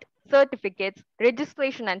 invite, certificates,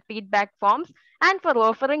 registration and feedback forms, and for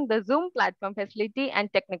offering the Zoom platform facility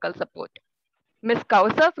and technical support. Ms.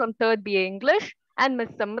 Kausar from 3rd BA English and Ms.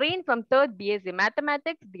 Samreen from 3rd BSc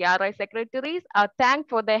Mathematics, the RI secretaries, are thanked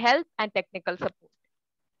for their help and technical support.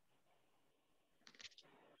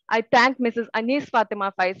 I thank Mrs. Anis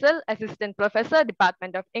Fatima Faisal, Assistant Professor,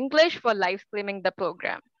 Department of English, for live streaming the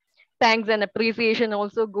program. Thanks and appreciation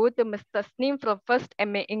also go to Ms. Tasneem from 1st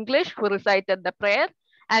MA English, who recited the prayer,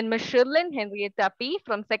 and Ms. Shirlin Henrietta P.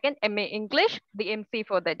 from 2nd MA English, the MC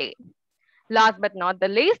for the day. Last but not the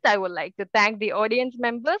least, I would like to thank the audience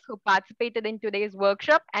members who participated in today's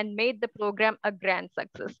workshop and made the program a grand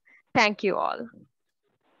success. Thank you all.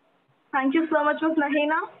 Thank you so much, Ms.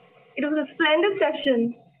 Nahina. It was a splendid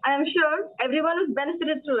session. I am sure everyone has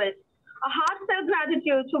benefited through it. A heartfelt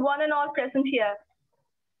gratitude to one and all present here.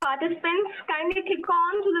 Participants, kindly click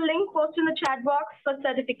on to the link posted in the chat box for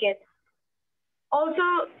certificate. Also,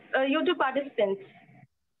 you two participants,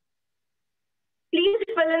 please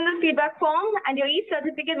fill in the feedback form and your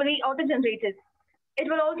e-certificate will be auto-generated. It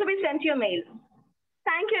will also be sent to your mail.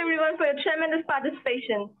 Thank you everyone for your tremendous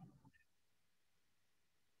participation.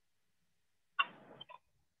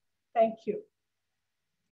 Thank you.